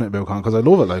and passionate about Con, because I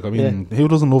love it. Like, I mean, who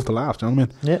doesn't love to laugh? Do you know what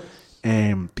I mean?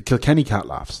 Yeah. The Kilkenny Cat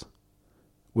Laughs,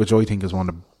 which I think is one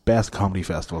of the best comedy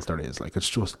festivals there is. Like,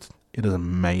 it is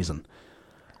amazing.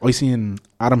 I seen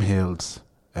Adam Hills,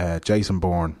 Jason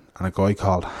Bourne, and a guy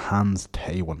called Hans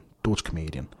Taywin, Dutch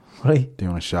comedian, Right.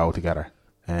 doing a show together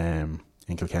in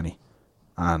Kilkenny.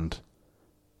 And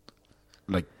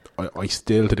like, I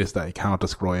still to this day cannot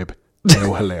describe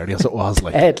how hilarious it was.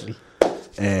 Like, Deadly.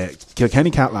 Kilkenny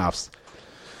Cat Laughs,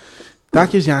 that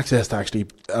gives you access to actually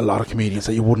a lot of comedians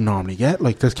that you wouldn't normally get.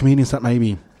 Like, there's comedians that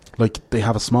maybe, like, they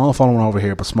have a small following over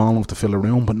here, but small enough to fill a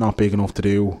room, but not big enough to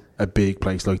do a big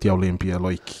place like the Olympia,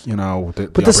 like, you know.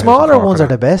 But the smaller ones are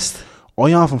the best.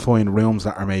 I often find rooms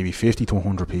that are maybe 50 to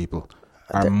 100 people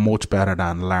are much better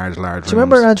than large Do rooms. you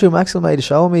remember Andrew Maxwell made a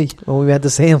show of me when we went to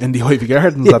see him? In the Ivy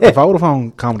Gardens at the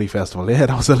Vodafone Comedy Festival? Yeah,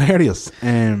 that was hilarious.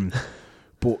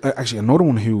 But actually, another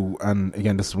one who, and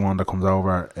again, this is one that comes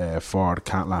over for the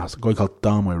Cat Laughs, a guy called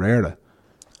Dom Herrera.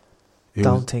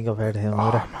 Don't think I've heard of him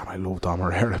either. Man, I love Dom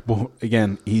Herrera. But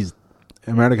again, he's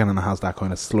American and has that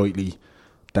kind of slightly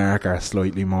darker,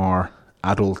 slightly more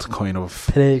adult kind of...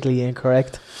 Politically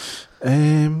incorrect.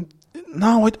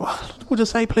 No, would you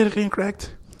say politically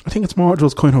incorrect? I think it's more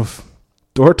just kind of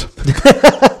dirt.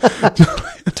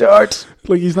 Dirt.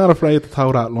 Like, he's not afraid to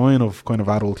throw that line of kind of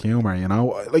adult humour, you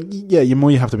know. Like, yeah, you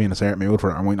might have to be in a certain mood for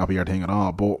it. It might not be your thing at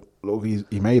all. But look,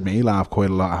 he made me laugh quite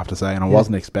a lot, I have to say, and I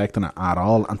wasn't expecting it at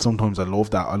all. And sometimes I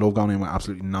love that. I love going in with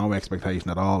absolutely no expectation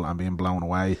at all and being blown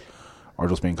away, or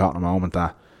just being caught in a moment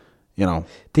that, you know.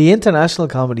 The International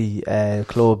Comedy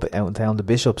Club out in town, the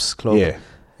Bishops Club.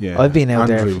 Yeah. I've been out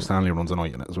there. Andrew Stanley runs a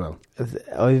night in it as well.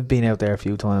 I've been out there a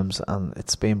few times and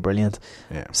it's been brilliant.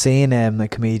 Yeah. Seeing an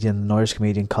Irish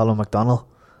comedian, Colin McDonald.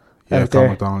 Yeah, out Colin there.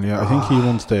 McDonald, yeah. I think he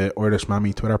runs the Irish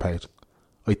Mammy Twitter page.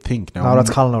 I think. Now, No, that's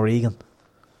Colin O'Regan.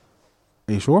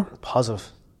 Are you sure? Positive.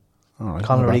 All right.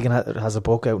 Colin Okay. O'Regan has a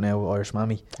book out now, Irish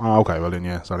Mammy. Oh, okay. Well then,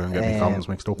 yeah. Sorry, I'm getting my Collins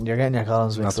mixed up. You're getting your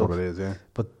Collins mixed That's up. what it is, yeah.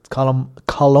 But Colin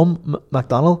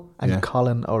McDonald and Yeah.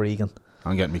 Colin O'Regan.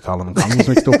 I'm getting me Colin and Collins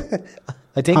mixed up.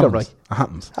 I think I'm right. It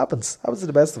happens. Happens to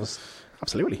the best of us.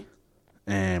 Absolutely.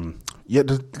 Yeah,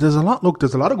 there's a lot. Look,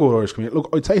 there's a lot of good Irish comedy. Look,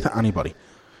 I'd say to anybody,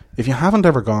 if you haven't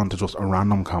ever gone to just a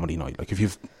random comedy night, like if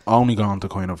you've only gone to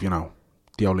kind of, you know,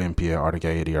 the Olympia or the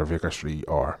Gaiety or Vicar Street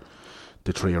or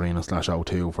the 3 Arena /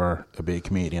 O2 for a big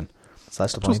comedian.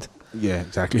 Slash the point. Yeah,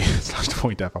 exactly. Slash the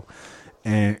point depot.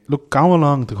 Look, go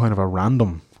along to kind of a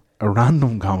random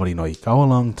comedy night. Go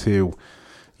along to,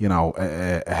 you know,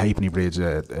 a Halfpenny Bridge,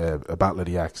 a Battle of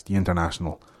the Axe, the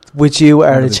International. Which you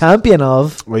are a champion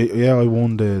of. I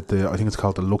won the I think it's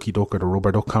called the Lucky Duck or the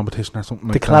Rubber Duck competition or something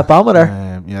like The that.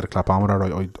 clapometer. Yeah, the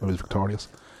clapometer. I was victorious.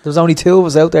 There's only 2 of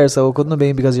us out there, so it couldn't have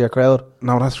been because of your crowd.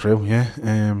 No, that's true. Yeah,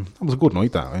 it was a good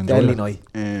night. That I enjoyed Deadly it.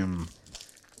 night.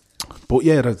 But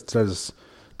yeah, there's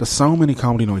so many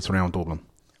comedy nights around Dublin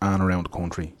and around the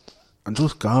country, and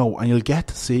just go and you'll get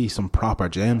to see some proper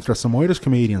gems. There's some Irish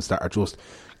comedians that are just.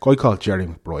 Guy called Jerry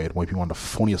McBride might be one of the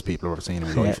funniest people I've ever seen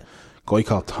in my life. Guy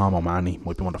called Tom O'Mahony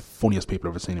might be one of the funniest people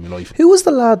I've ever seen in my life. Who was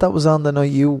the lad that was on the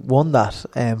night you won that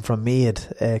from Mead?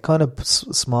 Kind of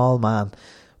small man,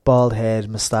 bald head,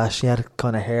 moustache. He had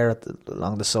kind of hair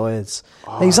along the sides.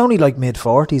 He was only like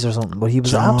mid-40s or something, but he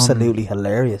was absolutely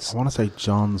hilarious. I want to say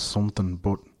John something,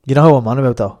 but You know who I'm on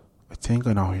about though? I think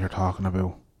I know who you're talking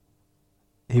about.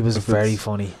 He was very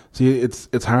funny. See,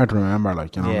 it's hard to remember,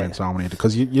 like, you know, what I mean, so many,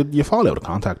 because you fall out of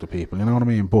contact with people, you know what I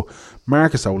mean. But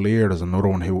Marcus O'Leary is another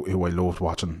one who I loved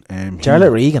watching.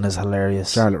 Charlotte Regan is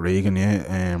hilarious. Charlotte Regan,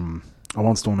 yeah. I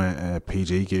once done a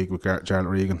PG gig with Charlotte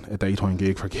Regan, a daytime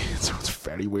gig for kids. It was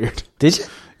very weird. Did you?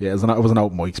 Yeah, it was an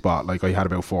open mic spot. Like, I had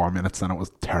about 4 minutes and it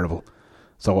was terrible.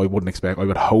 So I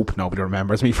would hope nobody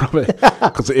remembers me from it,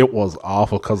 because it was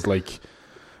awful. Because, like,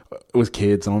 with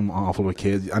kids, and I'm awful with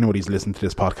kids. Anybody who's listening to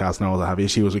this podcast knows I have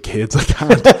issues with kids. I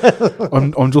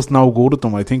can't. I'm just no good at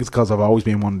them. I think it's because I've always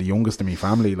been one of the youngest in my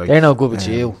family. Like, they're no good with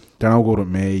you. They're no good with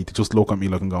me. They just look at me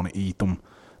like I'm going to eat them.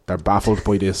 They're baffled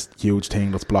by this huge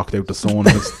thing that's blocked out the sun and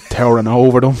it's towering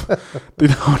over them. They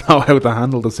don't know how to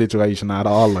handle the situation at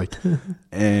all. Like,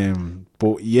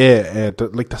 but yeah,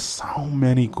 like there's so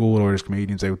many good Irish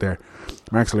comedians out there.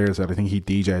 Mark Solera said I think he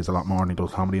DJs a lot more than he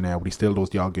does comedy now, but he still does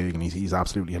the odd gig and he's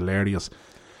absolutely hilarious.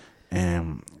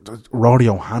 Rory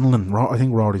O'Hanlon, I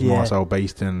think Rory's more so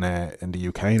based in the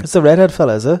UK. It's the redhead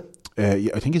fella, is it?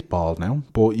 Yeah, I think he's bald now,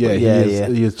 but yeah,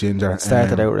 he is ginger.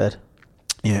 Started out red.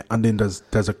 Yeah, and then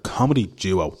there's a comedy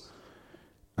duo,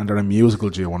 and they're a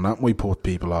musical duo, and that might put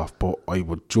people off, but I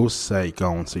would just say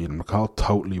go and see them. They're called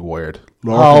Totally Wired.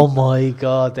 Oh my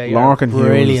God, they are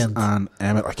brilliant. Hughes and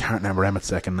Emmett, I can't remember Emmett's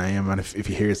second name, and if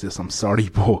he hears this, I'm sorry,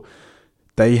 but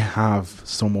they have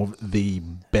some of the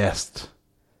best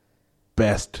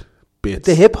bits.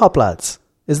 The hip hop lads.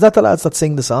 Is that the lads that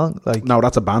sing the song? Like, no,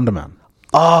 that's Abandoman.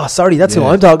 Oh, sorry, that's who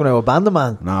I'm talking about.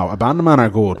 Abandoman. No, Abandoman are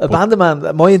good.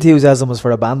 Abandoman. My enthusiasm was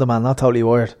for Abandoman, not Totally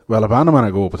Wired. Well, Abandoman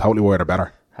are good, but Totally Wired are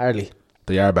better. Hardly.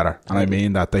 They are better, and I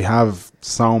mean that they have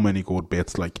so many good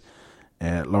bits like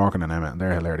Lorcan and Emmett, and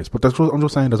they're hilarious. But I'm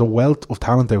just saying, there's a wealth of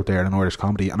talent out there in Irish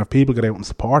comedy, and if people get out and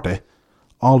support it,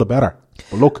 all the better.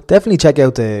 But look, definitely check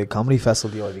out the comedy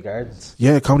festival, the Ivy Gardens.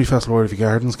 Yeah, comedy festival, Ivy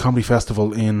Gardens, comedy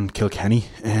festival in Kilkenny.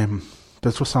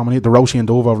 There's just so many. The Roshi and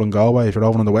Dove over in Galway, if you're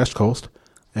over on the west coast,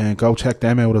 go check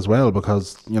them out as well,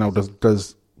 because you know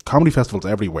there's comedy festivals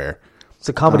everywhere. It's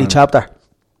a comedy chapter.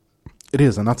 It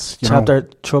is, and that's chapter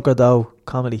Truckado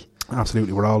comedy.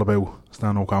 Absolutely, we're all about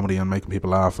stand-up comedy and making people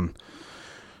laugh. And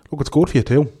look, it's good for you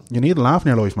too. You need a laugh in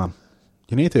your life, man.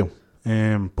 You need to.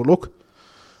 But look,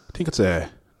 I think it's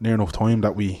near enough time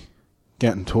that we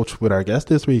get in touch with our guest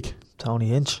this week, Tony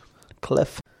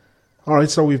Hinchcliffe. All right,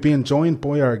 so we've been joined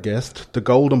by our guest, the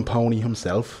Golden Pony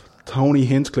himself, Tony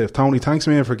Hinchcliffe. Tony, thanks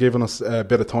man for giving us a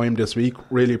bit of time this week.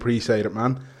 Really appreciate it,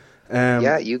 man.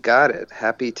 Yeah, you got it.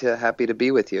 Happy to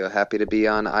be with you. Happy to be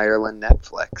on Ireland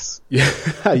Netflix. Yeah.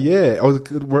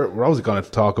 We're always going to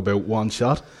talk about One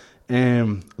Shot.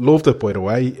 Loved it, by the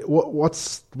way.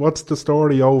 What's the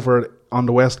story over on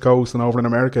the West Coast and over in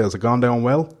America? Has it gone down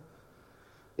well?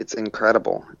 It's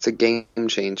incredible. It's a game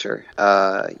changer.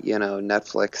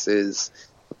 Netflix is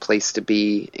a place to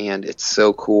be, and it's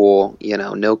so cool.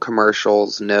 No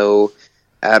commercials, no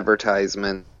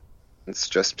advertisement. It's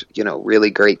just, really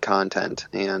great content,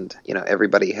 and,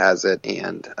 everybody has it,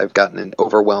 and I've gotten an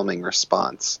overwhelming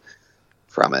response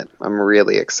from it. I'm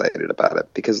really excited about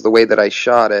it, because the way that I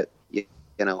shot it,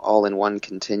 all in one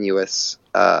continuous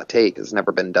take has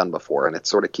never been done before, and it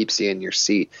sort of keeps you in your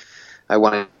seat. I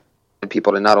wanted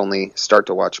people to not only start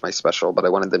to watch my special, but I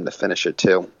wanted them to finish it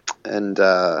too. And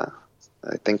I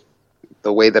think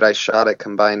the way that I shot it,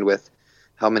 combined with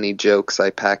how many jokes I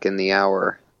pack in the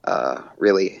hour,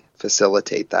 really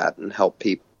facilitate that and help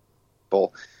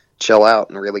people chill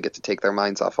out and really get to take their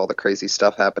minds off all the crazy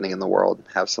stuff happening in the world and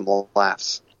have some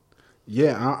laughs.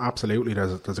 Yeah, absolutely.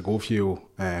 There's a good few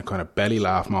kind of belly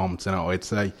laugh moments, I'd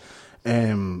say.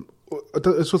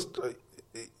 It's just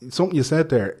something you said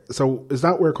there. So is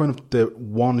that where kind of the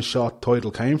One Shot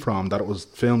title came from, that it was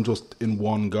filmed just in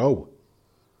one go?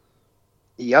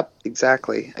 Yep,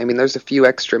 exactly. I mean, there's a few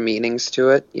extra meanings to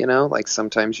it, like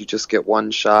sometimes you just get one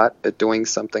shot at doing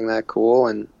something that cool,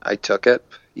 and I took it.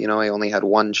 I only had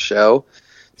one show,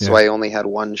 so I only had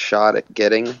one shot at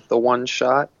getting the one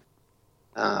shot.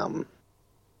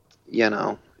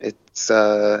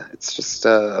 It's just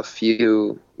a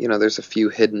few, there's a few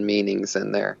hidden meanings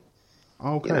in there.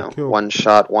 Okay, cool. One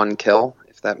shot, one kill,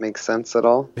 if that makes sense at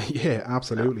all. Yeah,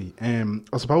 absolutely.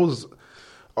 I suppose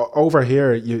over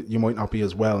here you might not be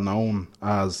as well known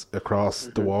as across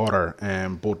the water,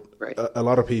 but right. a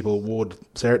lot of people would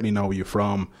certainly know you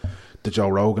from the Joe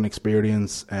Rogan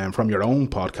Experience, from your own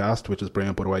podcast, which is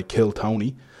brilliant, by the way, Kill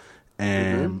Tony.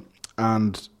 And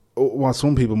what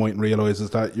some people mightn't realise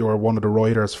is that you're one of the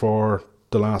writers for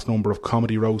the last number of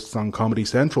comedy roasts on Comedy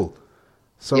Central.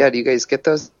 So yeah, do you guys get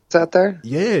those out there?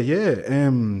 Yeah.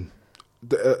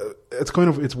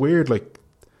 It's weird. Like,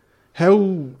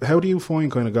 how do you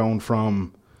find kind of going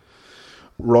from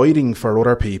writing for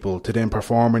other people to then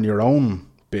performing your own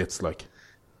bits? Like,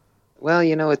 well,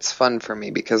 it's fun for me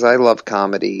because I love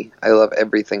comedy. I love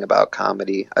everything about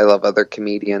comedy. I love other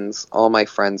comedians. All my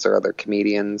friends are other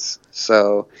comedians.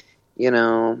 So,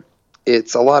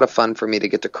 it's a lot of fun for me to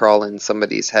get to crawl in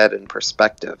somebody's head and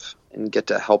perspective and get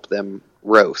to help them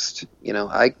roast.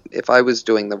 If I was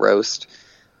doing the roast,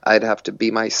 I'd have to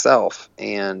be myself.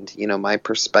 And, you know, my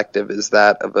perspective is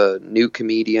that of a new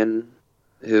comedian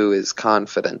who is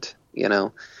confident, you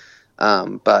know.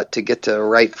 But to get to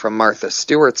write from Martha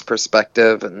Stewart's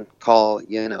perspective and call,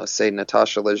 you know, say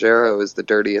Natasha Leggero is the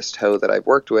dirtiest hoe that I've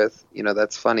worked with, you know,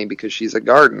 that's funny because she's a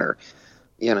gardener.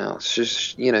 You know,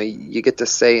 she's, you know, you get to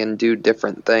say and do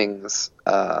different things,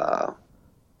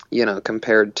 you know,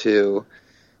 compared to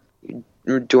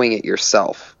doing it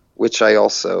yourself, which I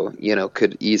also, you know,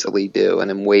 could easily do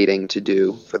and am waiting to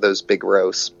do for those big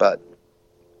roasts. But,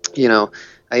 you know,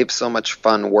 I have so much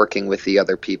fun working with the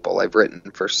other people. I've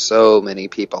written for so many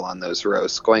people on those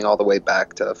roasts, going all the way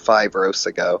back to 5 roasts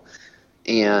ago.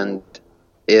 And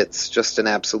it's just an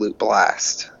absolute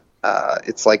blast.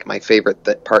 It's like my favorite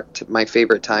my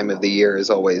favorite time of the year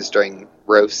is always during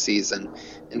roast season.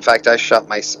 In fact, I shot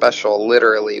my special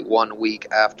literally 1 week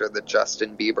after the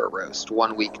Justin Bieber roast,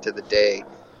 1 week to the day,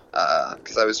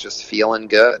 because I was just feeling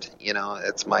good. You know,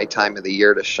 it's my time of the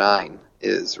year to shine,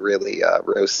 is really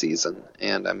roast season.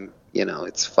 And I'm, you know,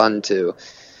 it's fun to,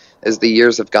 as the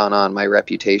years have gone on, my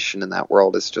reputation in that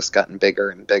world has just gotten bigger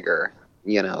and bigger.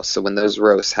 You know, so when those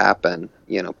roasts happen,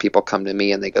 you know, people come to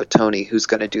me and they go, Tony, who's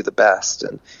going to do the best?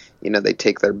 And, you know, they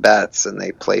take their bets and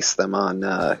they place them on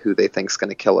who they think's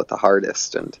going to kill it the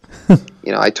hardest. And,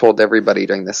 you know, I told everybody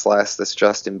during this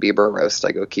Justin Bieber roast,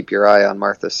 I go, keep your eye on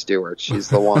Martha Stewart. She's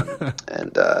the one.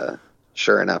 And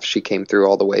sure enough, she came through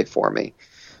all the way for me.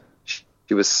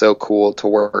 She was so cool to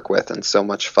work with and so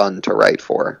much fun to write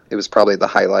for. It was probably the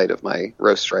highlight of my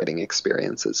roast writing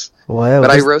experiences. Wow.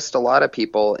 But I roast a lot of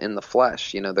people in the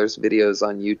flesh. You know, there's videos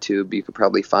on YouTube you could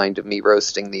probably find of me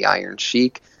roasting the Iron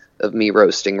Sheik, of me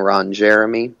roasting Ron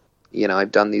Jeremy. You know,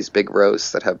 I've done these big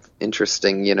roasts that have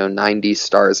interesting, you know, 90s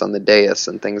stars on the dais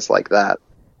and things like that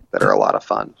are a lot of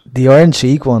fun. The Iron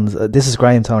Sheik ones, this is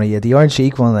Graham, Tony. Yeah, the Iron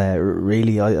Sheik one,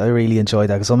 really, I really enjoyed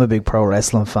that because I'm a big pro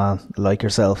wrestling fan, like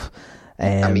yourself.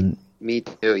 I mean, me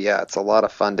too. Yeah, it's a lot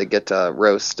of fun to get to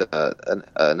roast an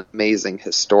amazing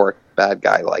historic bad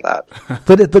guy like that.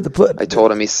 But I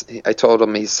told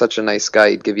him he's such a nice guy.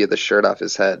 He'd give you the shirt off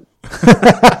his head.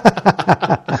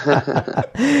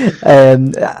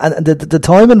 And the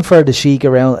timing for the Sheik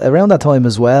around that time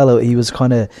as well, he was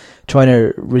kind of trying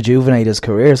to rejuvenate his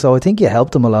career. So I think you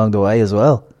helped him along the way as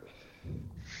well.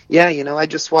 Yeah, you know, I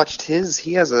just watched he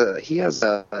has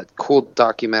a cool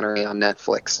documentary on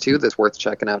Netflix too that's worth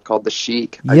checking out called The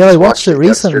Sheik. I watched it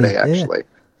recently. Yesterday, actually.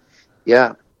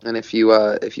 Yeah, and if you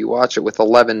watch it with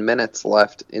 11 minutes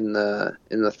left in the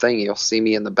thing, you'll see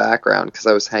me in the background because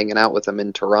I was hanging out with him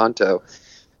in Toronto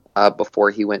before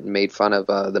he went and made fun of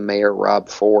the mayor Rob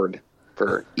Ford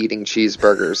for eating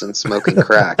cheeseburgers and smoking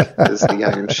crack, as the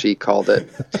Iron Sheik called it.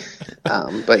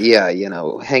 But yeah, you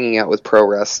know, hanging out with pro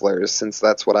wrestlers, since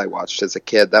that's what I watched as a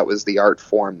kid, that was the art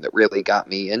form that really got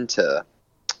me into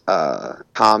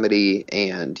comedy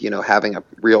and, you know, having a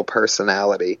real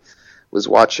personality, was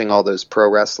watching all those pro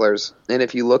wrestlers. And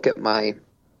if you look at my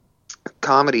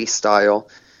comedy style,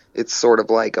 it's sort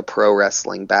of like a pro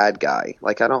wrestling bad guy.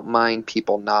 Like, I don't mind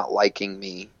people not liking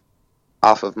me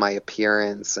off of my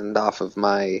appearance and off of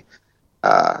my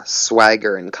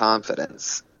swagger and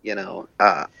confidence. You know,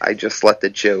 I just let the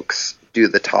jokes do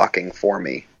the talking for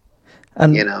me.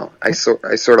 And, you know, I sort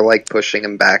of like pushing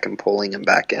him back and pulling him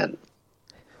back in.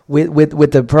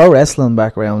 With the pro wrestling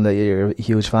background that you're a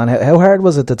huge fan, how hard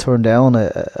was it to turn down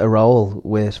a role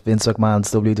with Vince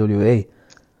McMahon's WWE?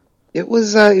 It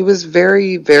was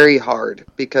very, very hard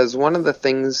because one of the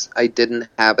things I didn't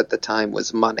have at the time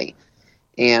was money.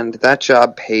 And that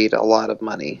job paid a lot of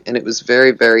money. And it was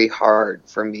very, very hard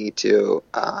for me to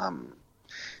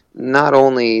not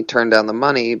only turn down the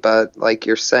money, but like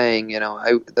you're saying, you know,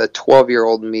 the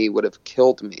 12-year-old me would have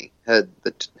killed me had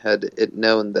it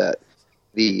known that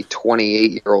the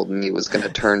 28-year-old me was going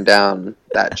to turn down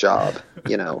that job.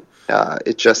 You know,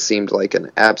 it just seemed like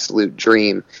an absolute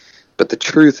dream. But the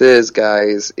truth is,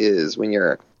 guys, is when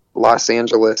you're a Los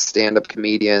Angeles stand-up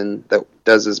comedian that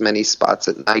does as many spots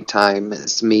at nighttime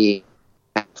as me,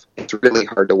 it's really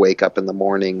hard to wake up in the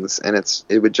mornings, and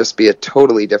it would just be a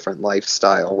totally different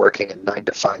lifestyle working a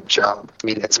 9-to-5 job. I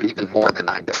mean, it's even more than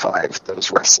 9 to 5, those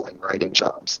wrestling writing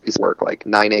jobs. These work like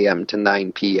 9 a.m. to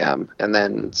 9 p.m., and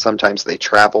then sometimes they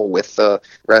travel with the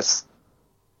rest.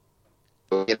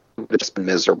 It would have just been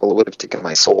miserable. It would have taken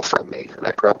my soul from me, and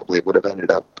I probably would have ended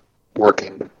up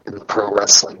working in the pro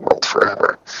wrestling world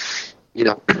forever. You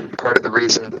know, part of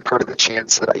the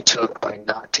chance that I took by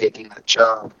not taking that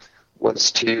job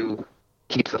was to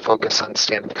keep the focus on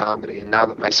stand-up comedy. And now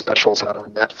that my special's out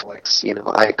on Netflix, you know,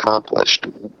 I accomplished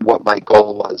what my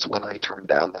goal was when I turned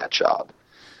down that job.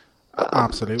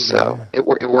 Absolutely. So it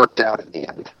worked out in the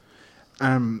end.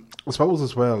 I suppose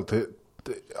as well,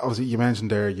 obviously you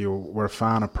mentioned there you were a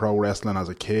fan of pro wrestling as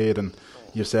a kid, and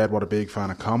you said what a big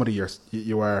fan of comedy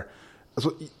you are.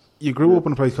 So you grew up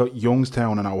in a place called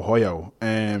Youngstown in Ohio,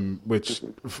 which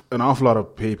an awful lot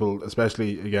of people,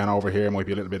 especially again over here, might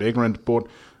be a little bit ignorant, but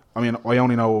I mean, I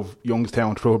only know of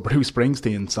Youngstown through a Bruce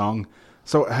Springsteen song.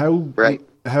 So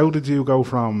how did you go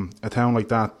from a town like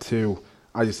that to,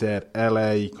 as you said,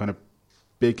 LA, kind of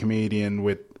big comedian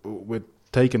with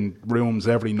taking rooms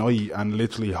every night and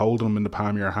literally holding them in the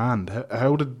palm of your hand?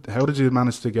 How did you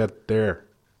manage to get there?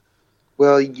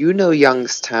 Well, you know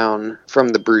Youngstown from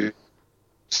the Bruce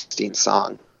Springsteen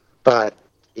song, but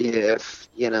if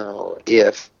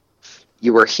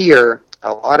you were here,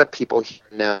 a lot of people here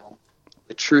know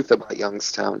the truth about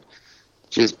Youngstown,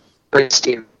 which is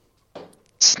Springsteen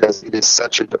says it is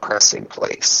such a depressing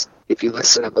place. If you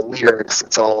listen to the lyrics,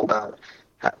 it's all about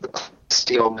the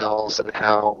steel mills and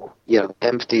how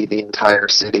empty the entire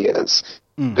city is.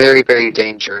 Very, very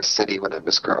dangerous city when I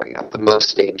was growing up. The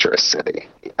most dangerous city.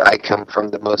 I come from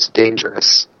the most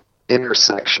dangerous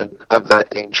intersection of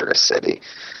that dangerous city.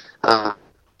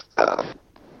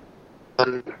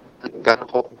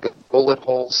 Bullet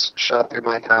holes shot through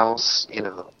my house.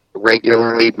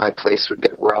 Regularly my place would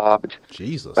get robbed.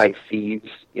 Jesus. By thieves.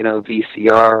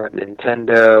 VCR, a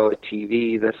Nintendo, a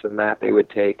TV, this and that they would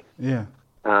take. Yeah.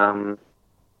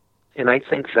 And I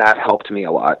think that helped me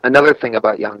a lot. Another thing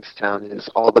about Youngstown is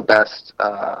all the best,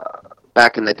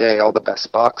 back in the day, all the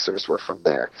best boxers were from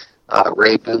there.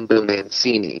 Ray Boom Boom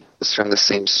Mancini was from the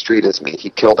same street as me. He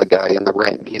killed a guy in the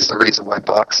ring. He's the reason why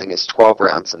boxing is 12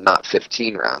 rounds and not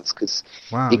 15 rounds, because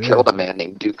he killed a man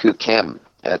named Dooku Kim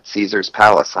at Caesar's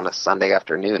Palace on a Sunday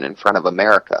afternoon in front of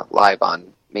America, live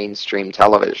on mainstream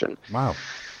television. Wow.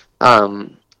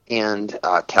 And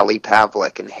Kelly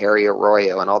Pavlik and Harry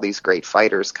Arroyo and all these great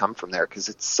fighters come from there because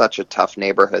it's such a tough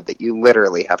neighborhood that you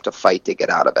literally have to fight to get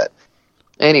out of it.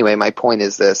 Anyway, my point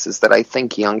is that I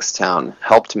think Youngstown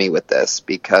helped me with this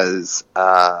because,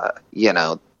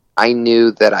 I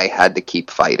knew that I had to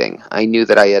keep fighting. I knew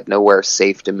that I had nowhere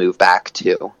safe to move back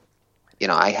to.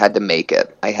 I had to make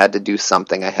it. I had to do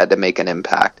something. I had to make an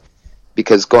impact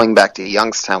because going back to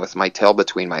Youngstown with my tail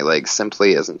between my legs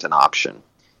simply isn't an option.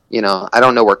 I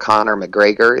don't know where Conor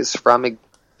McGregor is from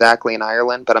exactly in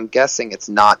Ireland, but I'm guessing it's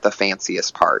not the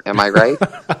fanciest part. Am I right?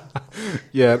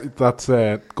 Yeah, that's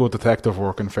good detective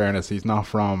work, in fairness. He's not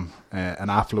from an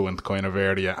affluent kind of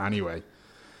area anyway.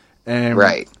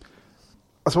 Right.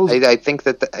 I suppose I think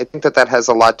that has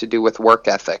a lot to do with work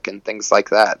ethic and things like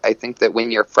that. I think that when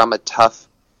you're from a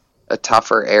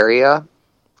tougher area,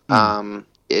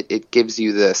 it gives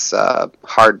you this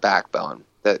hard backbone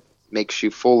that makes you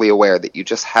fully aware that you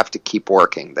just have to keep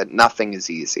working, that nothing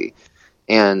is easy.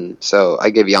 And so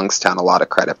I give Youngstown a lot of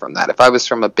credit from that. If I was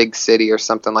from a big city or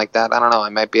something like that, I don't know, I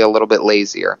might be a little bit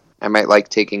lazier. I might like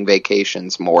taking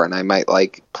vacations more, and I might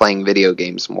like playing video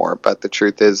games more. But the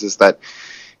truth is that,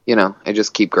 I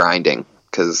just keep grinding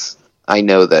because I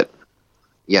know that,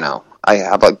 I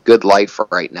have a good life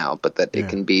right now, but that it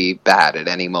can be bad at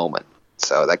any moment.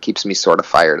 So that keeps me sort of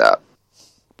fired up.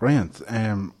 Brilliant.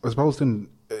 I suppose then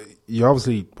you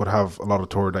obviously would have a lot of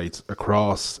tour dates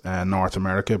across North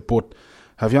America, but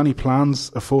have you any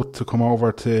plans afoot to come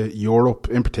over to Europe,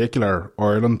 in particular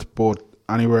Ireland, but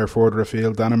anywhere further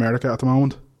afield than America at the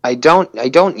moment? I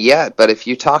don't yet, but if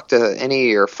you talk to any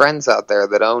of your friends out there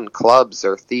that own clubs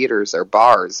or theaters or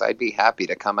bars, I'd be happy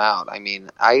to come out. I mean,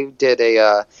 I did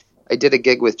a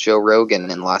gig with Joe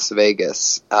Rogan in Las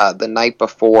Vegas the night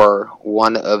before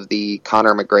one of the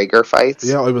Conor McGregor fights.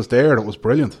 Yeah, I was there. It was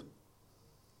brilliant.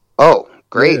 Oh,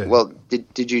 great. Yeah. Well,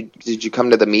 did you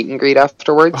come to the meet and greet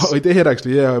afterwards? Oh, I did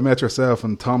actually, yeah. I met yourself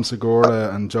and Tom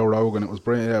Segura and Joe Rogan. It was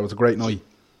brilliant. Yeah, it was a great night.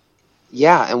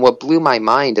 Yeah, and what blew my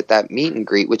mind at that meet and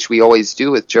greet, which we always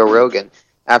do with Joe Rogan,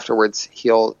 afterwards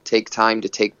he'll take time to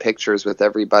take pictures with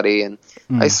everybody, and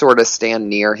I sort of stand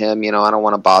near him. I don't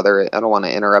want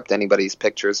to interrupt anybody's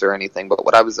pictures or anything, but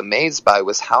what I was amazed by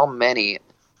was how many,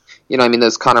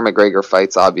 those Conor McGregor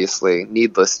fights, obviously,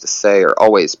 needless to say, are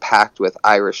always packed with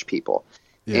Irish people.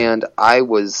 Yeah. And I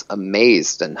was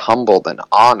amazed and humbled and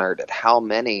honored at how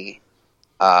many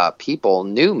people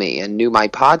knew me and knew my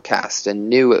podcast and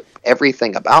knew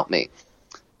everything about me.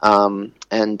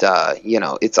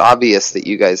 It's obvious that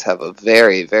you guys have a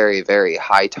very, very, very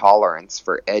high tolerance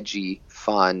for edgy,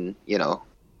 fun,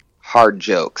 hard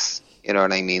jokes. You know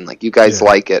what I mean? Like, you guys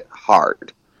like it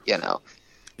hard,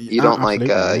 You don't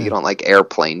Absolutely, you don't like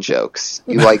airplane jokes.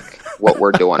 You like what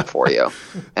we're doing for you,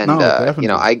 and No, definitely.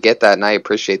 I get that and I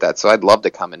appreciate that. So I'd love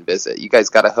to come and visit. You guys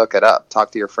got to hook it up.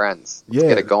 Talk to your friends. Let's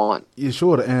get it going. You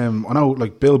should. I know,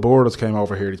 like, Bill Borders came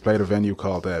over here. He's played a venue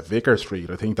called Vicar Street.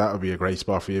 I think that would be a great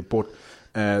spot for you. But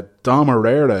Dom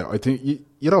Herrera, I think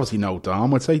you'd obviously know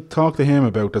Dom. I'd say talk to him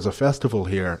about, there's a festival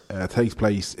here. It takes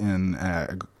place in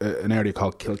an area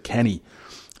called Kilkenny.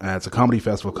 It's a comedy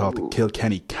festival called the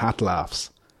Kilkenny Cat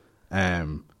Laughs. I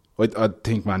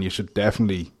think, man, you should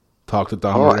definitely talk to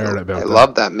Dom Herrera about that. I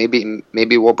love that.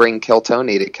 Maybe we'll bring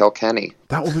Kiltony to Kilkenny.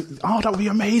 That would be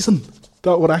amazing.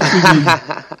 That would actually be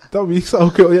that would be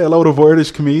so cool. Yeah, a load of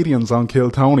Irish comedians on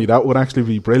Kiltony. That would actually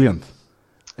be brilliant.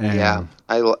 Yeah,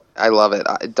 I love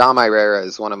it. Dom Herrera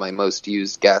is one of my most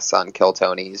used guests on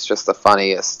Kiltony. He's just the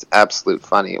funniest, absolute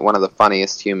funny, one of the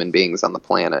funniest human beings on the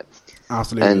planet.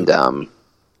 Absolutely. And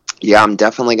yeah, I'm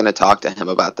definitely going to talk to him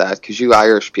about that, because you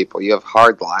Irish people, you have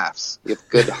hard laughs. You have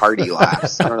good, hearty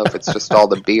laughs. I don't know if it's just all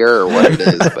the beer or what it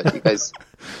is, but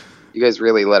you guys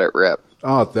really let it rip.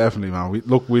 Oh, definitely, man.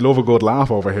 We love a good laugh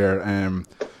over here.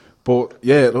 But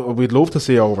yeah, we'd love to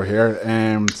see you over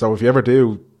here. So if you ever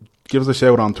do, give us a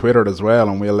shout on Twitter as well,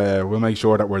 and we'll make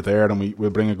sure that we're there, and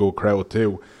we'll bring a good crowd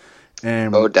too.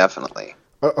 Oh, definitely.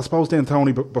 I suppose then,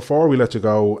 Tony, before we let you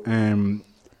go,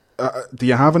 do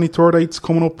you have any tour dates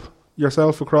coming up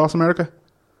yourself across America?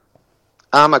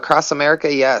 Across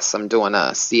America, yes. I'm doing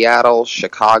Seattle,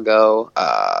 Chicago,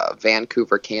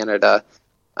 Vancouver, Canada,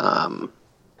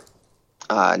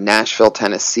 Nashville,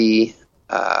 Tennessee,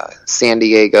 San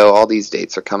Diego. All these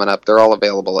dates are coming up. They're all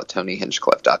available at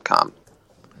TonyHinchcliffe.com.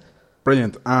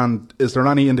 Brilliant. And is there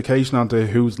any indication on to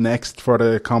who's next for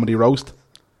the comedy roast?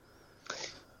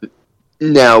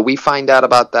 No, we find out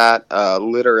about that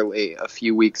literally a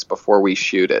few weeks before we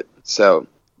shoot it. So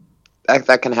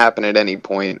that can happen at any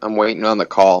point. I'm waiting on the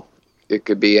call. It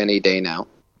could be any day now.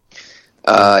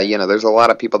 There's a lot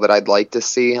of people that I'd like to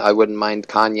see. I wouldn't mind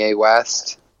Kanye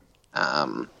West.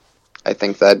 I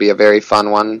think that'd be a very fun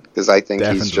one, because I think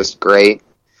Definitely. he's just great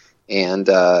and,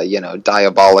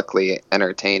 diabolically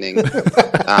entertaining.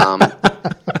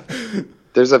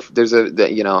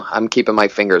 I'm keeping my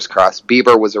fingers crossed.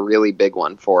 Bieber was a really big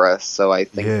one for us, so I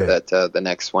think that the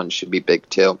next one should be big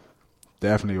too.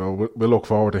 Definitely. Well, we'll look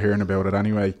forward to hearing about it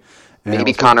anyway.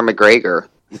 Maybe Conor McGregor.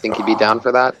 You think he'd be down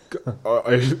for that?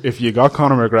 If you got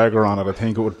Conor McGregor on it, I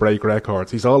think it would break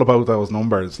records. He's all about those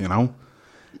numbers, you know?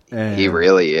 He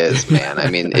really is, man.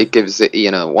 I mean, it gives it,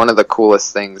 one of the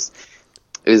coolest things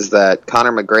is that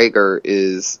Conor McGregor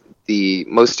is the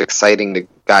most exciting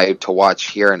guy to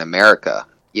watch here in America.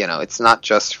 It's not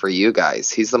just for you guys.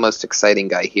 He's the most exciting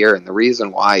guy here, and the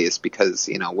reason why is because,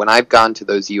 when I've gone to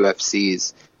those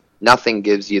UFCs, nothing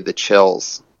gives you the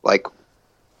chills like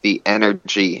the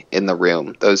energy in the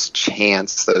room, those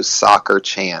chants, those soccer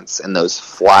chants, and those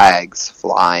flags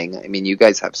flying. I mean, you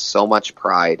guys have so much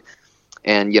pride,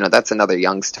 and, that's another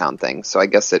Youngstown thing, so I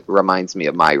guess it reminds me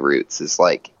of my roots, is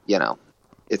like,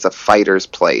 it's a fighter's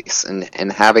place,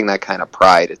 and having that kind of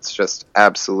pride, it's just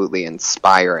absolutely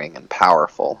inspiring and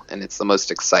powerful, and it's the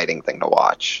most exciting thing to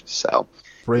watch. So,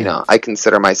 Brilliant. I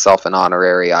consider myself an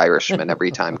honorary Irishman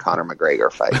every time Conor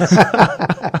McGregor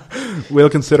fights. We'll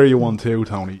consider you one too,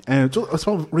 Tony. Just, I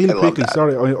suppose, really quickly,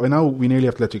 sorry, I know we nearly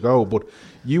have to let you go, but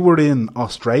you were in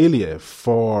Australia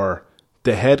for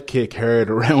the head kick heard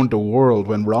around the world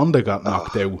when Ronda got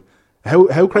knocked out.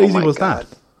 How crazy was that?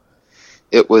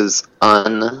 It was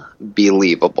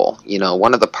unbelievable.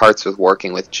 One of the parts with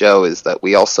working with Joe is that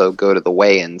we also go to the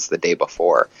weigh-ins the day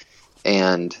before.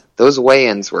 And those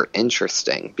weigh-ins were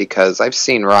interesting because I've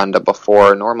seen Ronda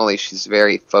before. Normally she's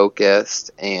very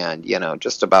focused and,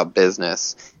 just about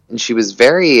business. And she was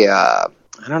very,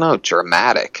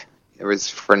 dramatic. It was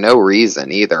for no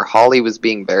reason either. Holly was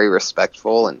being very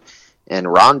respectful,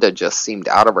 and Ronda just seemed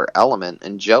out of her element.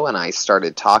 And Joe and I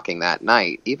started talking that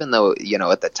night, even though,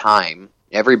 at the time,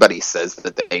 everybody says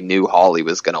that they knew Holly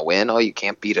was going to win. Oh, you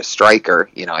can't beat a striker.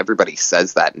 Everybody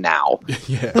says that now.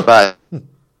 Yeah. But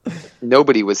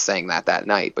nobody was saying that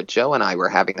night. But Joe and I were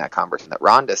having that conversation that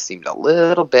Ronda seemed a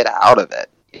little bit out of it,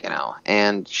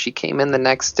 And she came in the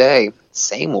next day,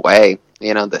 same way,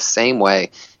 the same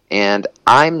way. And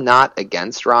I'm not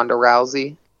against Ronda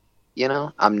Rousey.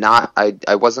 I'm not.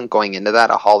 I wasn't going into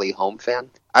that a Holly Holm fan.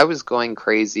 I was going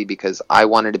crazy because I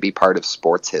wanted to be part of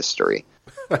sports history.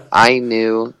 I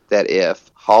knew that if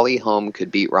Holly Holm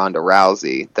could beat Ronda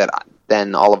Rousey,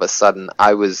 then all of a sudden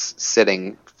I was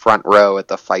sitting front row at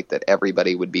the fight that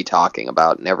everybody would be talking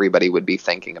about and everybody would be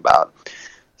thinking about.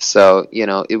 So,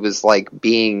 it was like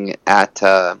being at,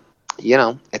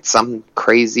 at some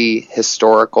crazy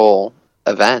historical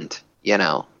event,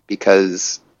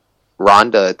 because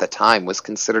Ronda at the time was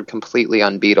considered completely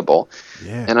unbeatable.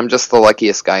 Yeah. And I'm just the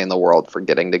luckiest guy in the world for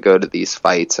getting to go to these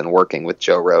fights and working with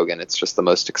Joe Rogan. It's just the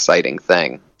most exciting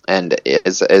thing. And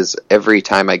as every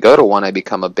time I go to one, I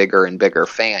become a bigger and bigger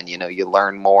fan. You know, you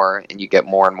learn more and you get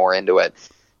more and more into it.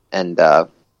 And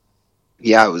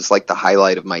yeah, it was like the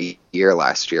highlight of my year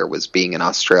last year was being in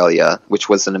Australia, which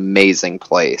was an amazing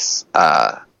place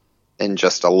and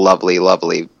just a lovely,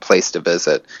 lovely place to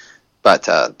visit. But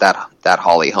that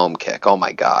Holly Holm kick, oh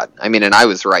my God. I mean, and I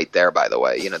was right there, by the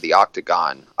way. You know, the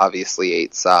octagon, obviously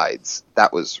 8 sides.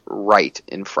 That was right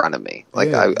in front of me. Like,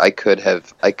 yeah. I could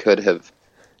have,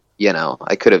 you know,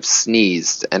 I could have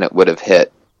sneezed and it would have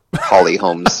hit Holly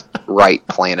Holm's right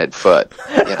planted foot.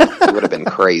 You know, it would have been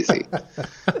crazy.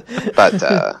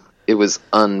 But it was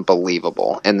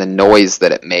unbelievable. And the noise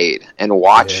that it made. And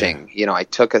watching, you know, I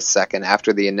took a second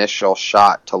after the initial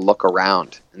shot to look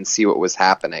around and see what was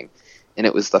happening. And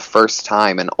it was the first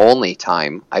time and only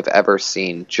time I've ever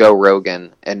seen Joe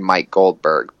Rogan and Mike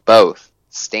Goldberg both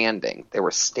standing. They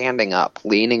were standing up,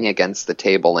 leaning against the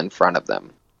table in front of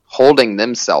them, holding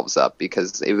themselves up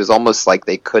because it was almost like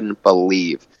they couldn't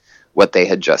believe what they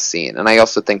had just seen. And I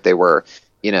also think they were,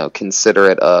 you know,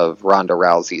 considerate of Ronda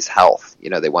Rousey's health. You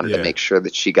know, they wanted to make sure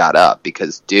that she got up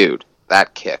because, dude,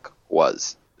 that kick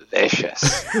was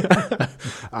vicious.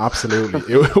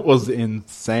 Absolutely. It was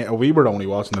insane. We were only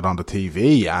watching it on the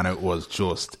TV and it was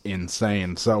just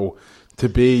insane. So to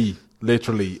be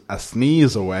literally a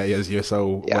sneeze away, as you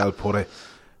so well put it,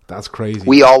 that's crazy.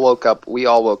 We all woke up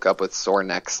with sore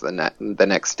necks the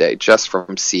next day just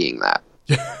from seeing that.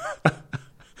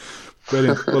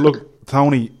 Brilliant. Well, look,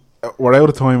 Tony, we're out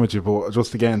of time with you, but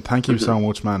just again, thank you so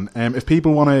much, man. If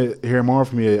people want to hear more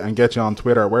from you and get you on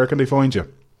Twitter, where can they find you?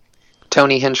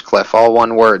 Tony Hinchcliffe, all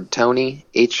one word. Tony,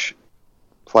 H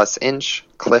plus inch,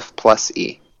 Cliff plus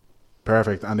E.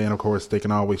 Perfect. And then, of course, they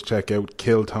can always check out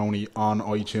Kill Tony on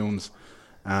iTunes.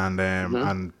 And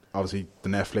and obviously the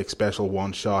Netflix special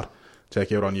One Shot.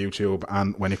 Check out on YouTube.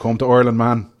 And when you come to Ireland,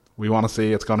 man, we want to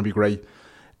see it's going to be great.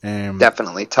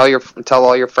 Definitely. Tell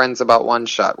all your friends about One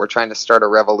Shot. We're trying to start a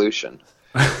revolution.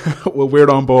 Well, we're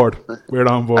on board. We're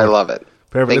on board. I love it.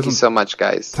 Perfect. Thank you so much,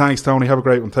 guys. Thanks, Tony. Have a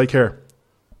great one. Take care.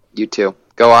 You too.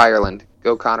 Go Ireland.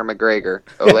 Go Conor McGregor.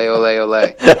 Ole, ole,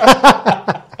 ole.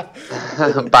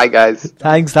 Bye, guys.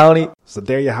 Thanks, Tony. So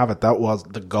there you have it. That was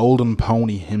the Golden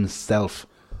Pony himself,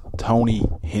 Tony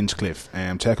Hinchcliffe.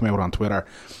 Check him out on Twitter.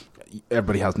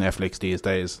 Everybody has Netflix these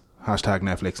days. Hashtag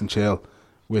Netflix and chill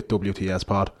with WTS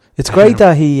Pod. It's great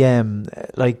that he,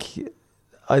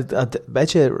 I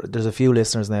bet you there's a few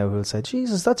listeners now who'll say,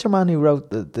 Jesus, that's your man who wrote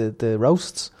the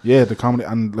roasts. Yeah, the comedy.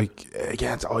 And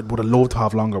again, I would have loved to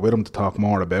have longer with him to talk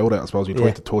more about it. I suppose we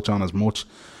tried to touch on as much.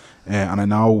 And I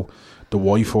know the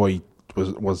Wi-Fi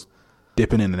was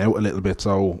dipping in and out a little bit,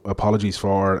 so apologies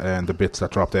for the bits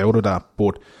that dropped out of that.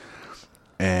 But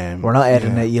we're not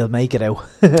editing it, you'll make it out.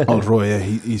 I'll try, yeah.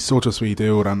 He's such a sweet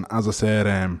dude. And as I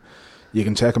said, you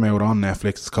can check him out on Netflix.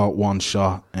 It's called One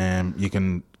Shot. You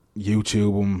can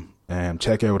YouTube him,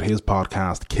 check out his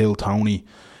podcast Kill Tony.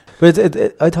 But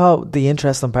I thought the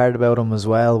interesting part about him as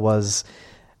well was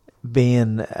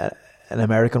being an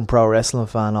American pro wrestling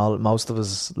fan most of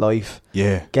his life.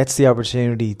 Yeah, gets the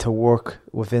opportunity to work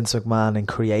with Vince McMahon in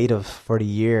creative for the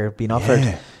year.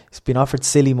 He's been offered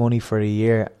silly money for a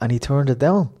year and he turned it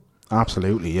down.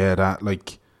 Absolutely, yeah. That,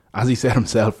 as he said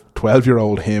himself,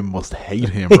 12-year-old him must hate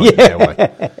him right now.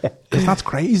 Because that's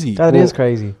crazy. That is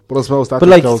crazy. But I suppose that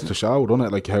just goes to show, doesn't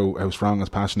it? Like how strong his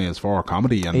passion is for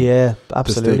comedy and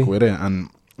absolutely. to stick with it. And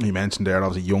he mentioned there,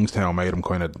 obviously, Youngstown made him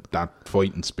kind of that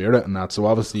fighting spirit and that. So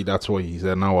obviously that's why he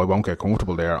said, no, I won't get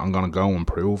comfortable there. I'm going to go and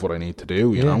prove what I need to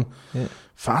do, you know? Yeah.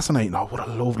 Fascinating. I would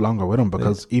have loved longer with him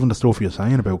because even the stuff you're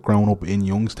saying about growing up in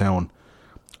Youngstown,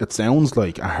 it sounds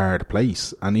like a hard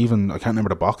place. And even, I can't remember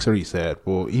the boxer he said,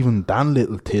 but even that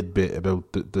little tidbit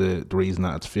about the reason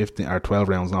that it's 15 or 12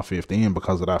 rounds, not 15,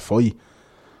 because of that fight,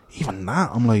 even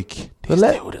that, I'm like, this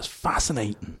dude is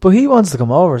fascinating. But he wants to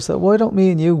come over, so why don't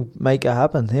me and you make it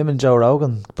happen? Him and Joe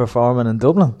Rogan performing in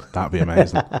Dublin. That'd be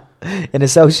amazing. In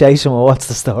association with What's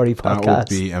the Story podcast. That would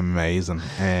be amazing.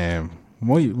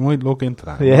 We might look into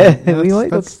that. Yeah, we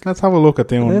might. Let's have a look at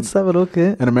doing. Let's have a look.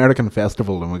 Yeah. An American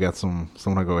festival, and we'll get some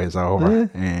of guys over.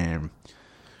 Yeah.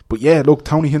 But yeah, look,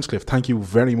 Tony Hinchcliffe, thank you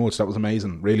very much. That was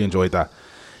amazing. Really enjoyed that.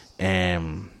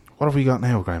 What have we got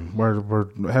now, Graham?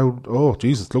 Oh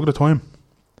Jesus! Look at the time.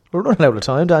 We're running out of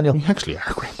time, Daniel. We actually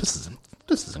are, Graham. This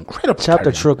is incredible.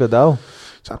 Chapter Truckadoo.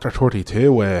 Chapter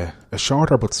 32. A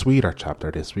shorter but sweeter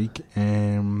chapter this week.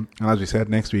 And as we said,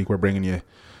 next week we're bringing you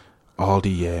all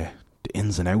the the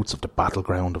ins and outs of the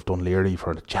battleground of Dunleary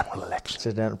for the general election.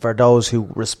 So then, for those who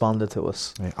responded to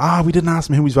us, We didn't ask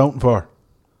him who he's voting for.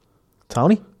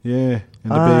 Tony. Yeah, in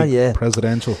the big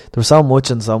presidential. There was so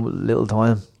much in so little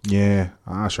time. Yeah,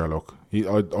 sure. Look, I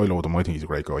love him. I think he's a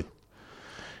great guy.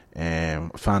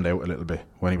 Found out a little bit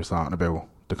when he was talking about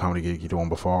the comedy gig he done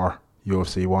before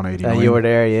UFC 189. You were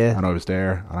there, yeah. And I was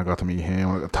there, and I got to meet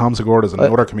him. Tom Segura is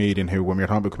another comedian who, when we were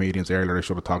talking about comedians earlier, I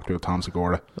should have talked about Tom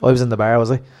Segura. I was in the bar,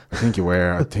 was I? I think you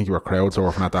were. I think you were crowd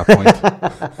surfing at that point.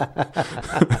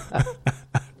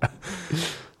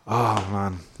 Oh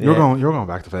man, you're going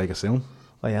back to Vegas soon.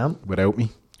 I am. Without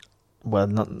me. Well,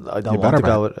 I don't want to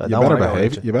go.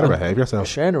 You better behave yourself. You're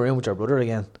sharing a room with your brother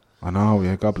again. I know.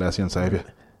 Yeah, God bless you and save you.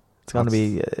 It's going to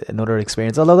be another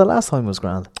experience. Although the last time was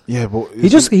grand. Yeah, but he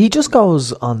just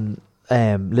goes on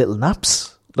little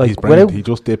naps. Like he's brilliant. He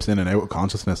just dips in and out of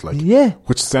consciousness, like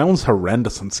which sounds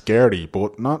horrendous and scary,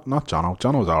 but not Jono.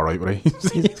 Jono's all right with it.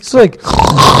 It's like,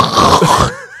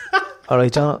 all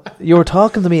right, Jono, you were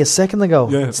talking to me a second ago.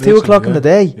 Yeah, it's 2 o'clock in the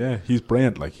day. Yeah, he's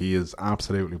brilliant. Like he is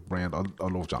absolutely brilliant. I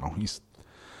love Jono.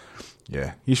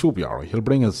 He should be all right. He'll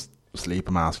bring his sleep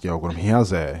mask yoga with him. He has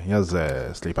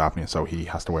sleep apnea, so he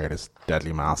has to wear this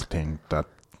deadly mask thing that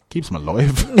keeps him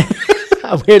alive.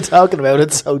 We're talking about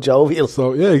it so jovial.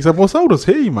 So yeah, except so does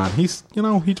he, man. He's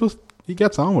he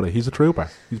gets on with it. He's a trooper.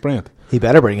 He's brilliant. He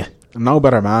better bring it. No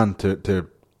better man to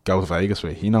go to Vegas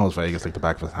with. He knows Vegas like the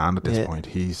back of his hand at this point.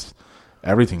 He's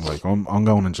everything. Like I'm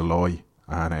going in July,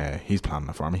 and he's planning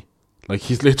it for me. Like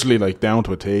he's literally like down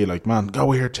to a T. Like, man,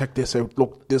 go here, check this out.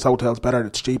 Look, this hotel's better.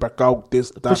 It's cheaper. Go this.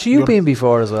 That. But you've been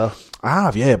before as well. I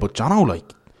have, yeah. But Jono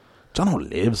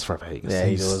lives for Vegas. Yeah,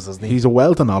 he does, doesn't he? He's a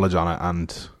wealth of knowledge on it,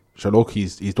 and sure, look,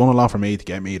 he's done a lot for me to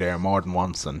get me there more than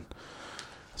once, and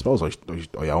I suppose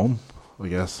I owe him, I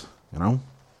guess,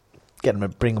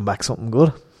 bring him back something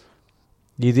good.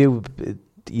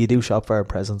 You do shop for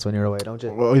presents when you're away, don't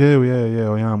you? Well, I do, yeah,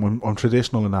 I am. I'm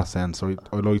traditional in that sense. So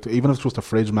I like to, even if it's just a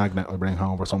fridge magnet I bring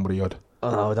home for somebody. Oh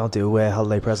no, I don't do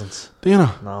holiday presents. Do you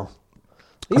know? No,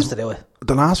 I used to do it.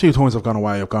 The last few times I've gone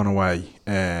away.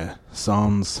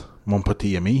 Sans mon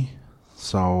petit ami.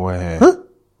 So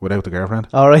without the girlfriend.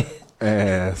 All right.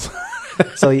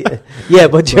 So yeah,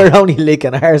 but you're only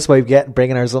licking her swipe,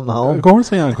 bringing her something home. Of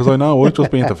course I am, because I know I've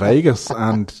just been to Vegas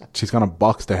and she's gonna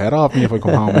box the head off me if I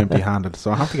come home empty-handed.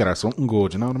 So I have to get her something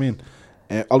good. You know what I mean?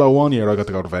 Although one year I got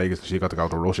to go to Vegas and she got to go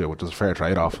to Russia, which was a fair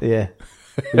trade-off. Yeah,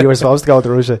 you were supposed to go to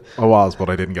Russia. I was, but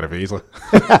I didn't get a visa.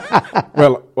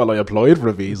 well, I applied for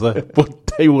a visa,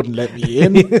 but they wouldn't let me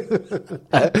in.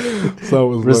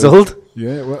 So it was result?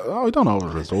 I don't know the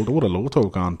result. I would have loved to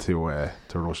have gone to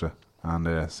Russia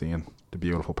and seeing the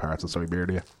beautiful parts of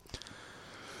Siberia.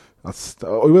 I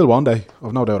will one day.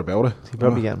 I've no doubt about it. You're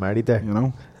probably getting married there.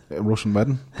 A Russian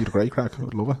wedding. Be a great crack.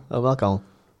 I'd love it. I'm not going.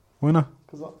 Why not?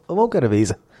 Because I won't get a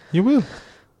visa. You will.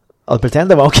 I'll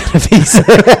pretend I won't get a visa.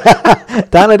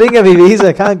 Dan, I didn't get a visa.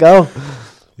 I can't go.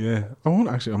 Yeah. I won't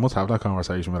actually. I must have that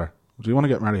conversation with her. Do you want to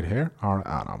get married here? Or no,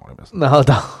 I'm only missing. No,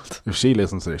 don't. If she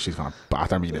listens to this, she's going to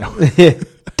batter me now.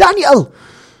 Daniel!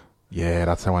 Yeah,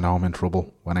 that's how I know I'm in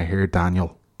trouble. When I hear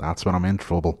Daniel, that's when I'm in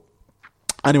trouble.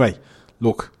 Anyway,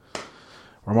 look,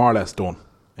 we're more or less done.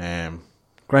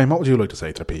 Graham, what would you like to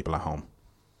say to the people at home?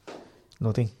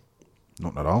 Nothing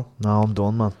at all? No, I'm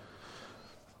done, man.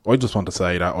 I just want to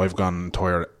say that I've gone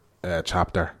entire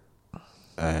chapter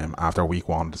after week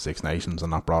 1 of the Six Nations and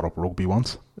not brought up rugby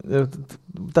once.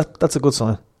 That's a good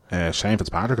sign. Shane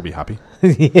Fitzpatrick would be happy.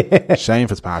 Yeah. Shane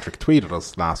Fitzpatrick tweeted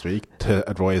us last week to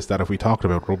advise that if we talked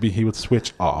about rugby, he would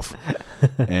switch off.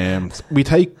 We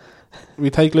take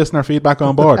listener feedback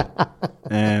on board.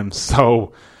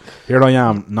 So here I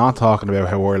am not talking about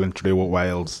how Ireland drew with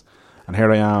Wales, and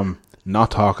here I am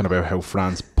not talking about how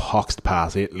France poxed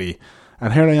past Italy,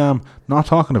 and here I am not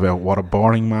talking about what a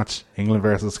boring match England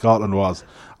versus Scotland was.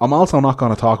 I'm also not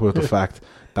going to talk about the fact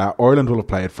that Ireland will have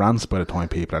played France by the time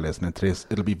people are listening to this.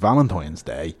 It'll be Valentine's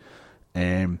Day.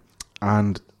 And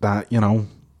that,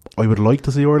 I would like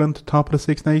to see Ireland top of the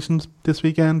Six Nations this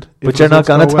weekend. But you're not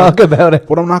going to talk about it.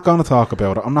 But I'm not going to talk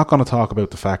about it. I'm not going to talk about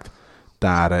the fact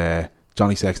that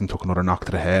Johnny Sexton took another knock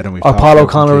to the head. And or Paul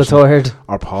O'Connell retired.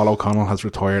 Or Paul O'Connell has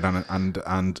retired and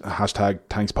hashtag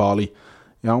thanks Paulie.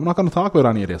 I'm not going to talk about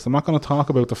any of this. I'm not going to talk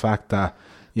about the fact that,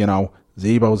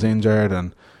 Zebo's injured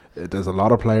and there's a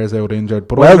lot of players out injured.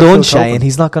 But well done, Shane.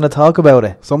 He's not going to talk about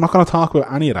it. So I'm not going to talk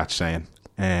about any of that, Shane,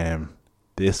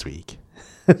 this week.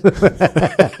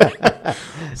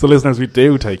 So listeners, we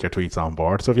do take your tweets on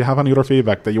board. So if you have any other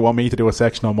feedback that you want me to do a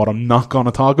section on what I'm not going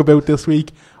to talk about this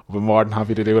week, I'll be more than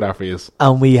happy to do that for you.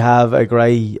 And we have a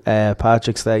great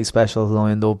Patrick's Day special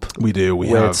lined up. We do. We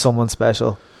have someone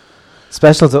special.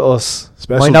 Special to us.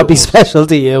 Special Might not to be us. special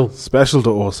to you. Special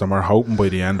to us, and we're hoping by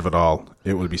the end of it all,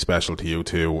 it will be special to you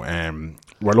too.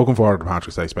 We're looking forward to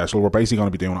Patrick's Day special. We're basically going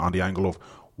to be doing it on the angle of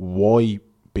why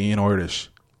being Irish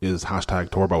is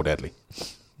hashtag Turbo Deadly.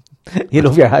 You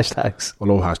love your hashtags. I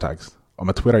love hashtags. I'm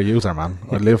a Twitter user, man.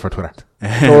 I live for Twitter.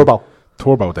 Turbo.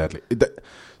 Turbo Deadly. Do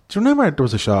you remember there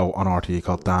was a show on RTE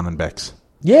called Dan and Bex?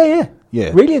 Yeah.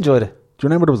 Yeah. Really enjoyed it. Do you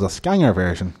remember there was a Scanger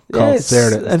version called Yes,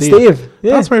 Sarah and Steve.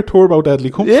 Yeah. That's where Turbo Deadly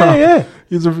comes Yeah, from.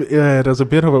 yeah. There's a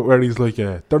bit of it where he's like,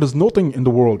 there is nothing in the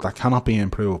world that cannot be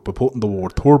improved by putting the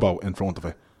word turbo in front of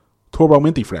it. Turbo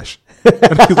Minty Fresh.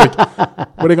 And he's like, where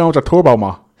are they going with your turbo,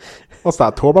 ma? What's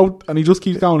that, turbo? And he just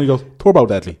keeps going and he goes, Turbo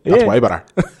Deadly. That's Yeah. way better.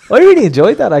 I really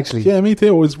enjoyed that, actually. Yeah, me too.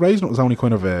 I was raising it was only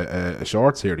kind of a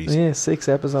short series. Yeah, 6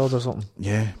 episodes or something.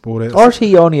 Yeah, but it's,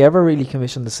 RTE only ever really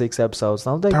commissioned the 6 episodes,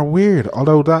 don't they? they're weird.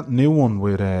 Although that new one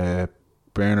with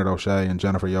Bernard O'Shea and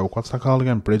Jennifer Yoke, what's that called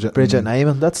again? Bridget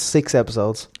Neyman. That's 6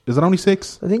 episodes. Is it only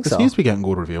 6? I think it so. It seems to be getting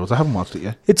good reviews. I haven't watched it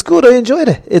yet. It's good. I enjoyed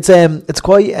it. It's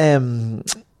quite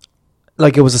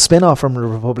like it was a spin-off from the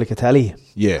Republic of Telly.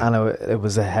 Yeah. And it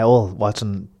was a howl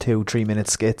watching 2-3 minute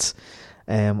skits.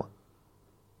 I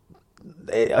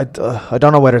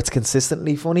don't know whether it's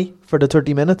consistently funny for the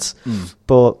 30 minutes,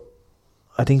 but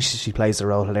I think she plays the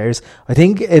role hilarious. I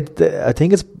think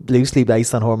it's loosely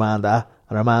based on her man dad,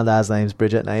 and her man dad's name's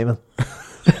Bridget Neyman.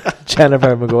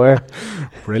 Jennifer Maguire.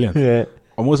 Brilliant. Yeah.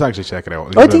 I must actually check it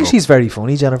out. I think she's very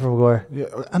funny, Jennifer Maguire. Yeah,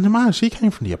 and the man, she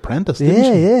came from The Apprentice, didn't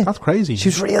Yeah, she? yeah. That's crazy. She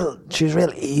was real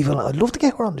evil. I'd love to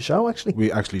get her on the show, actually.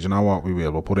 We actually, do you know what? We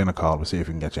will. We'll put in a call. We'll see if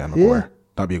we can get Jen Maguire. Yeah.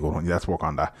 That'd be a good one. Let's work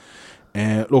on that.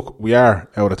 Look, we are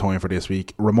out of time for this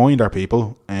week. Remind our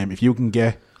people, if you can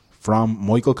get from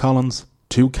Michael Collins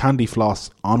to Candy Floss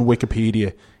on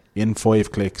Wikipedia in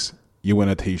 5 clicks, you win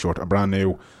a t-shirt, a brand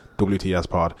new WTS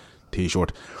Pod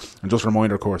t-shirt. And just a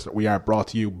reminder, of course, that we are brought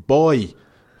to you by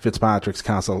Fitzpatrick's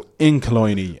Castle in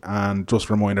Killiney. And just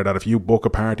a reminder that if you book a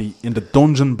party in the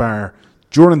Dungeon Bar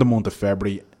during the month of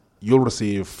February, you'll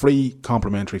receive free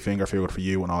complimentary finger food for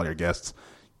you and all your guests.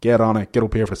 Get on it. Get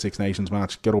up here for a Six Nations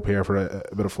match. Get up here for a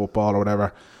bit of football or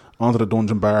whatever. Onto the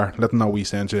Dungeon Bar. Let them know we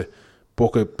sent you.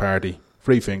 Book a party.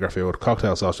 Free finger food.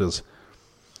 Cocktail sausages.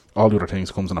 All the other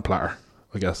things comes in a platter,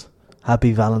 I guess.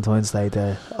 Happy Valentine's Day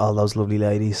to all those lovely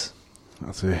ladies.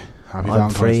 That's it. Happy I'm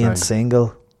Valentine's free Day. and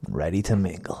single, ready to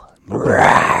mingle.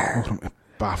 It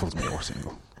baffles me you're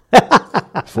single.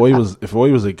 If I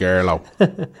was a girl,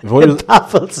 It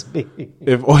baffles me.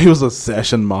 if I was a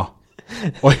session ma,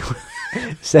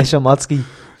 Session Motsky.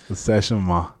 the session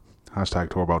ma,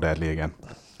 hashtag Turbo Deadly again.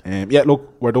 Yeah,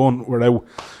 look, we're done. We're out.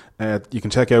 You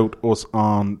can check out us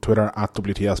on Twitter at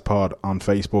WTS Pod. On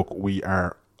Facebook, we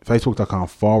are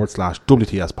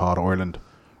facebook.com/WTS Pod Ireland.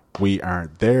 We are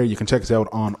there. You can check us out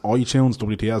on iTunes,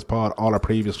 WTS Pod, all our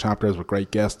previous chapters with great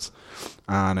guests.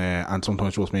 And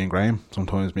sometimes just me and Graham.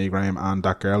 Sometimes me, Graham, and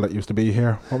that girl that used to be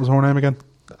here. What was her name again?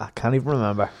 I can't even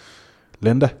remember.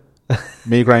 Linda.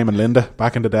 Me, Graham, and Linda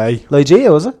back in the day.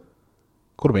 Lygia, was it?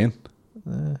 Could have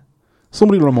been.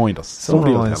 Somebody remind us.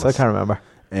 Somebody will tell I us. can't remember.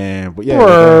 But yeah.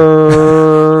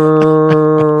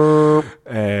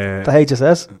 The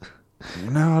HSS?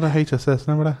 No, the HSS,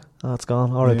 remember that? Oh, it's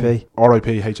gone. R.I.P. Yeah.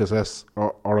 R.I.P. HSS.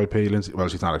 R.I.P. Lindsay. Well,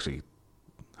 she's not actually.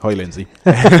 Hi, Lindsay.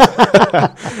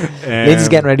 Lindsay's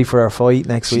getting ready for her fight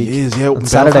next week. She is, yeah, up on in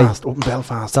Saturday. Belfast. Up in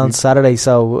Belfast. It's on Saturday,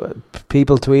 so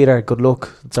people tweet her. Good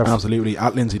luck. It's our Absolutely.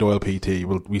 At Lindsay Doyle PT.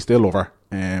 We still love her.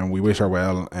 And we wish her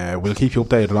well. We'll keep you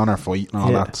updated on her fight and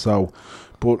all that. So,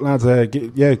 but lads,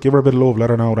 give her a bit of love. Let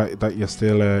her know that you're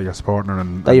still you're supporting her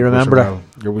and that you remember her.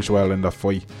 You wish her well in the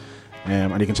fight.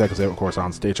 And you can check us out, of course,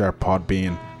 on Stitcher,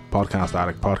 Podbean, Podcast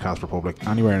Addict, Podcast Republic,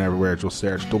 anywhere and everywhere. Just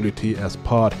search WTS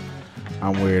Pod,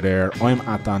 and we're there. I'm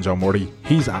at Danjo Murray.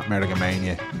 He's at Merrigan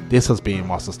Mania. This has been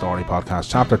What's the Story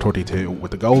Podcast, Chapter 32, with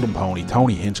the Golden Pony,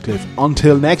 Tony Hinchcliffe.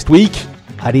 Until next week,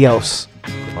 Adios.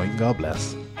 good night and God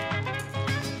bless.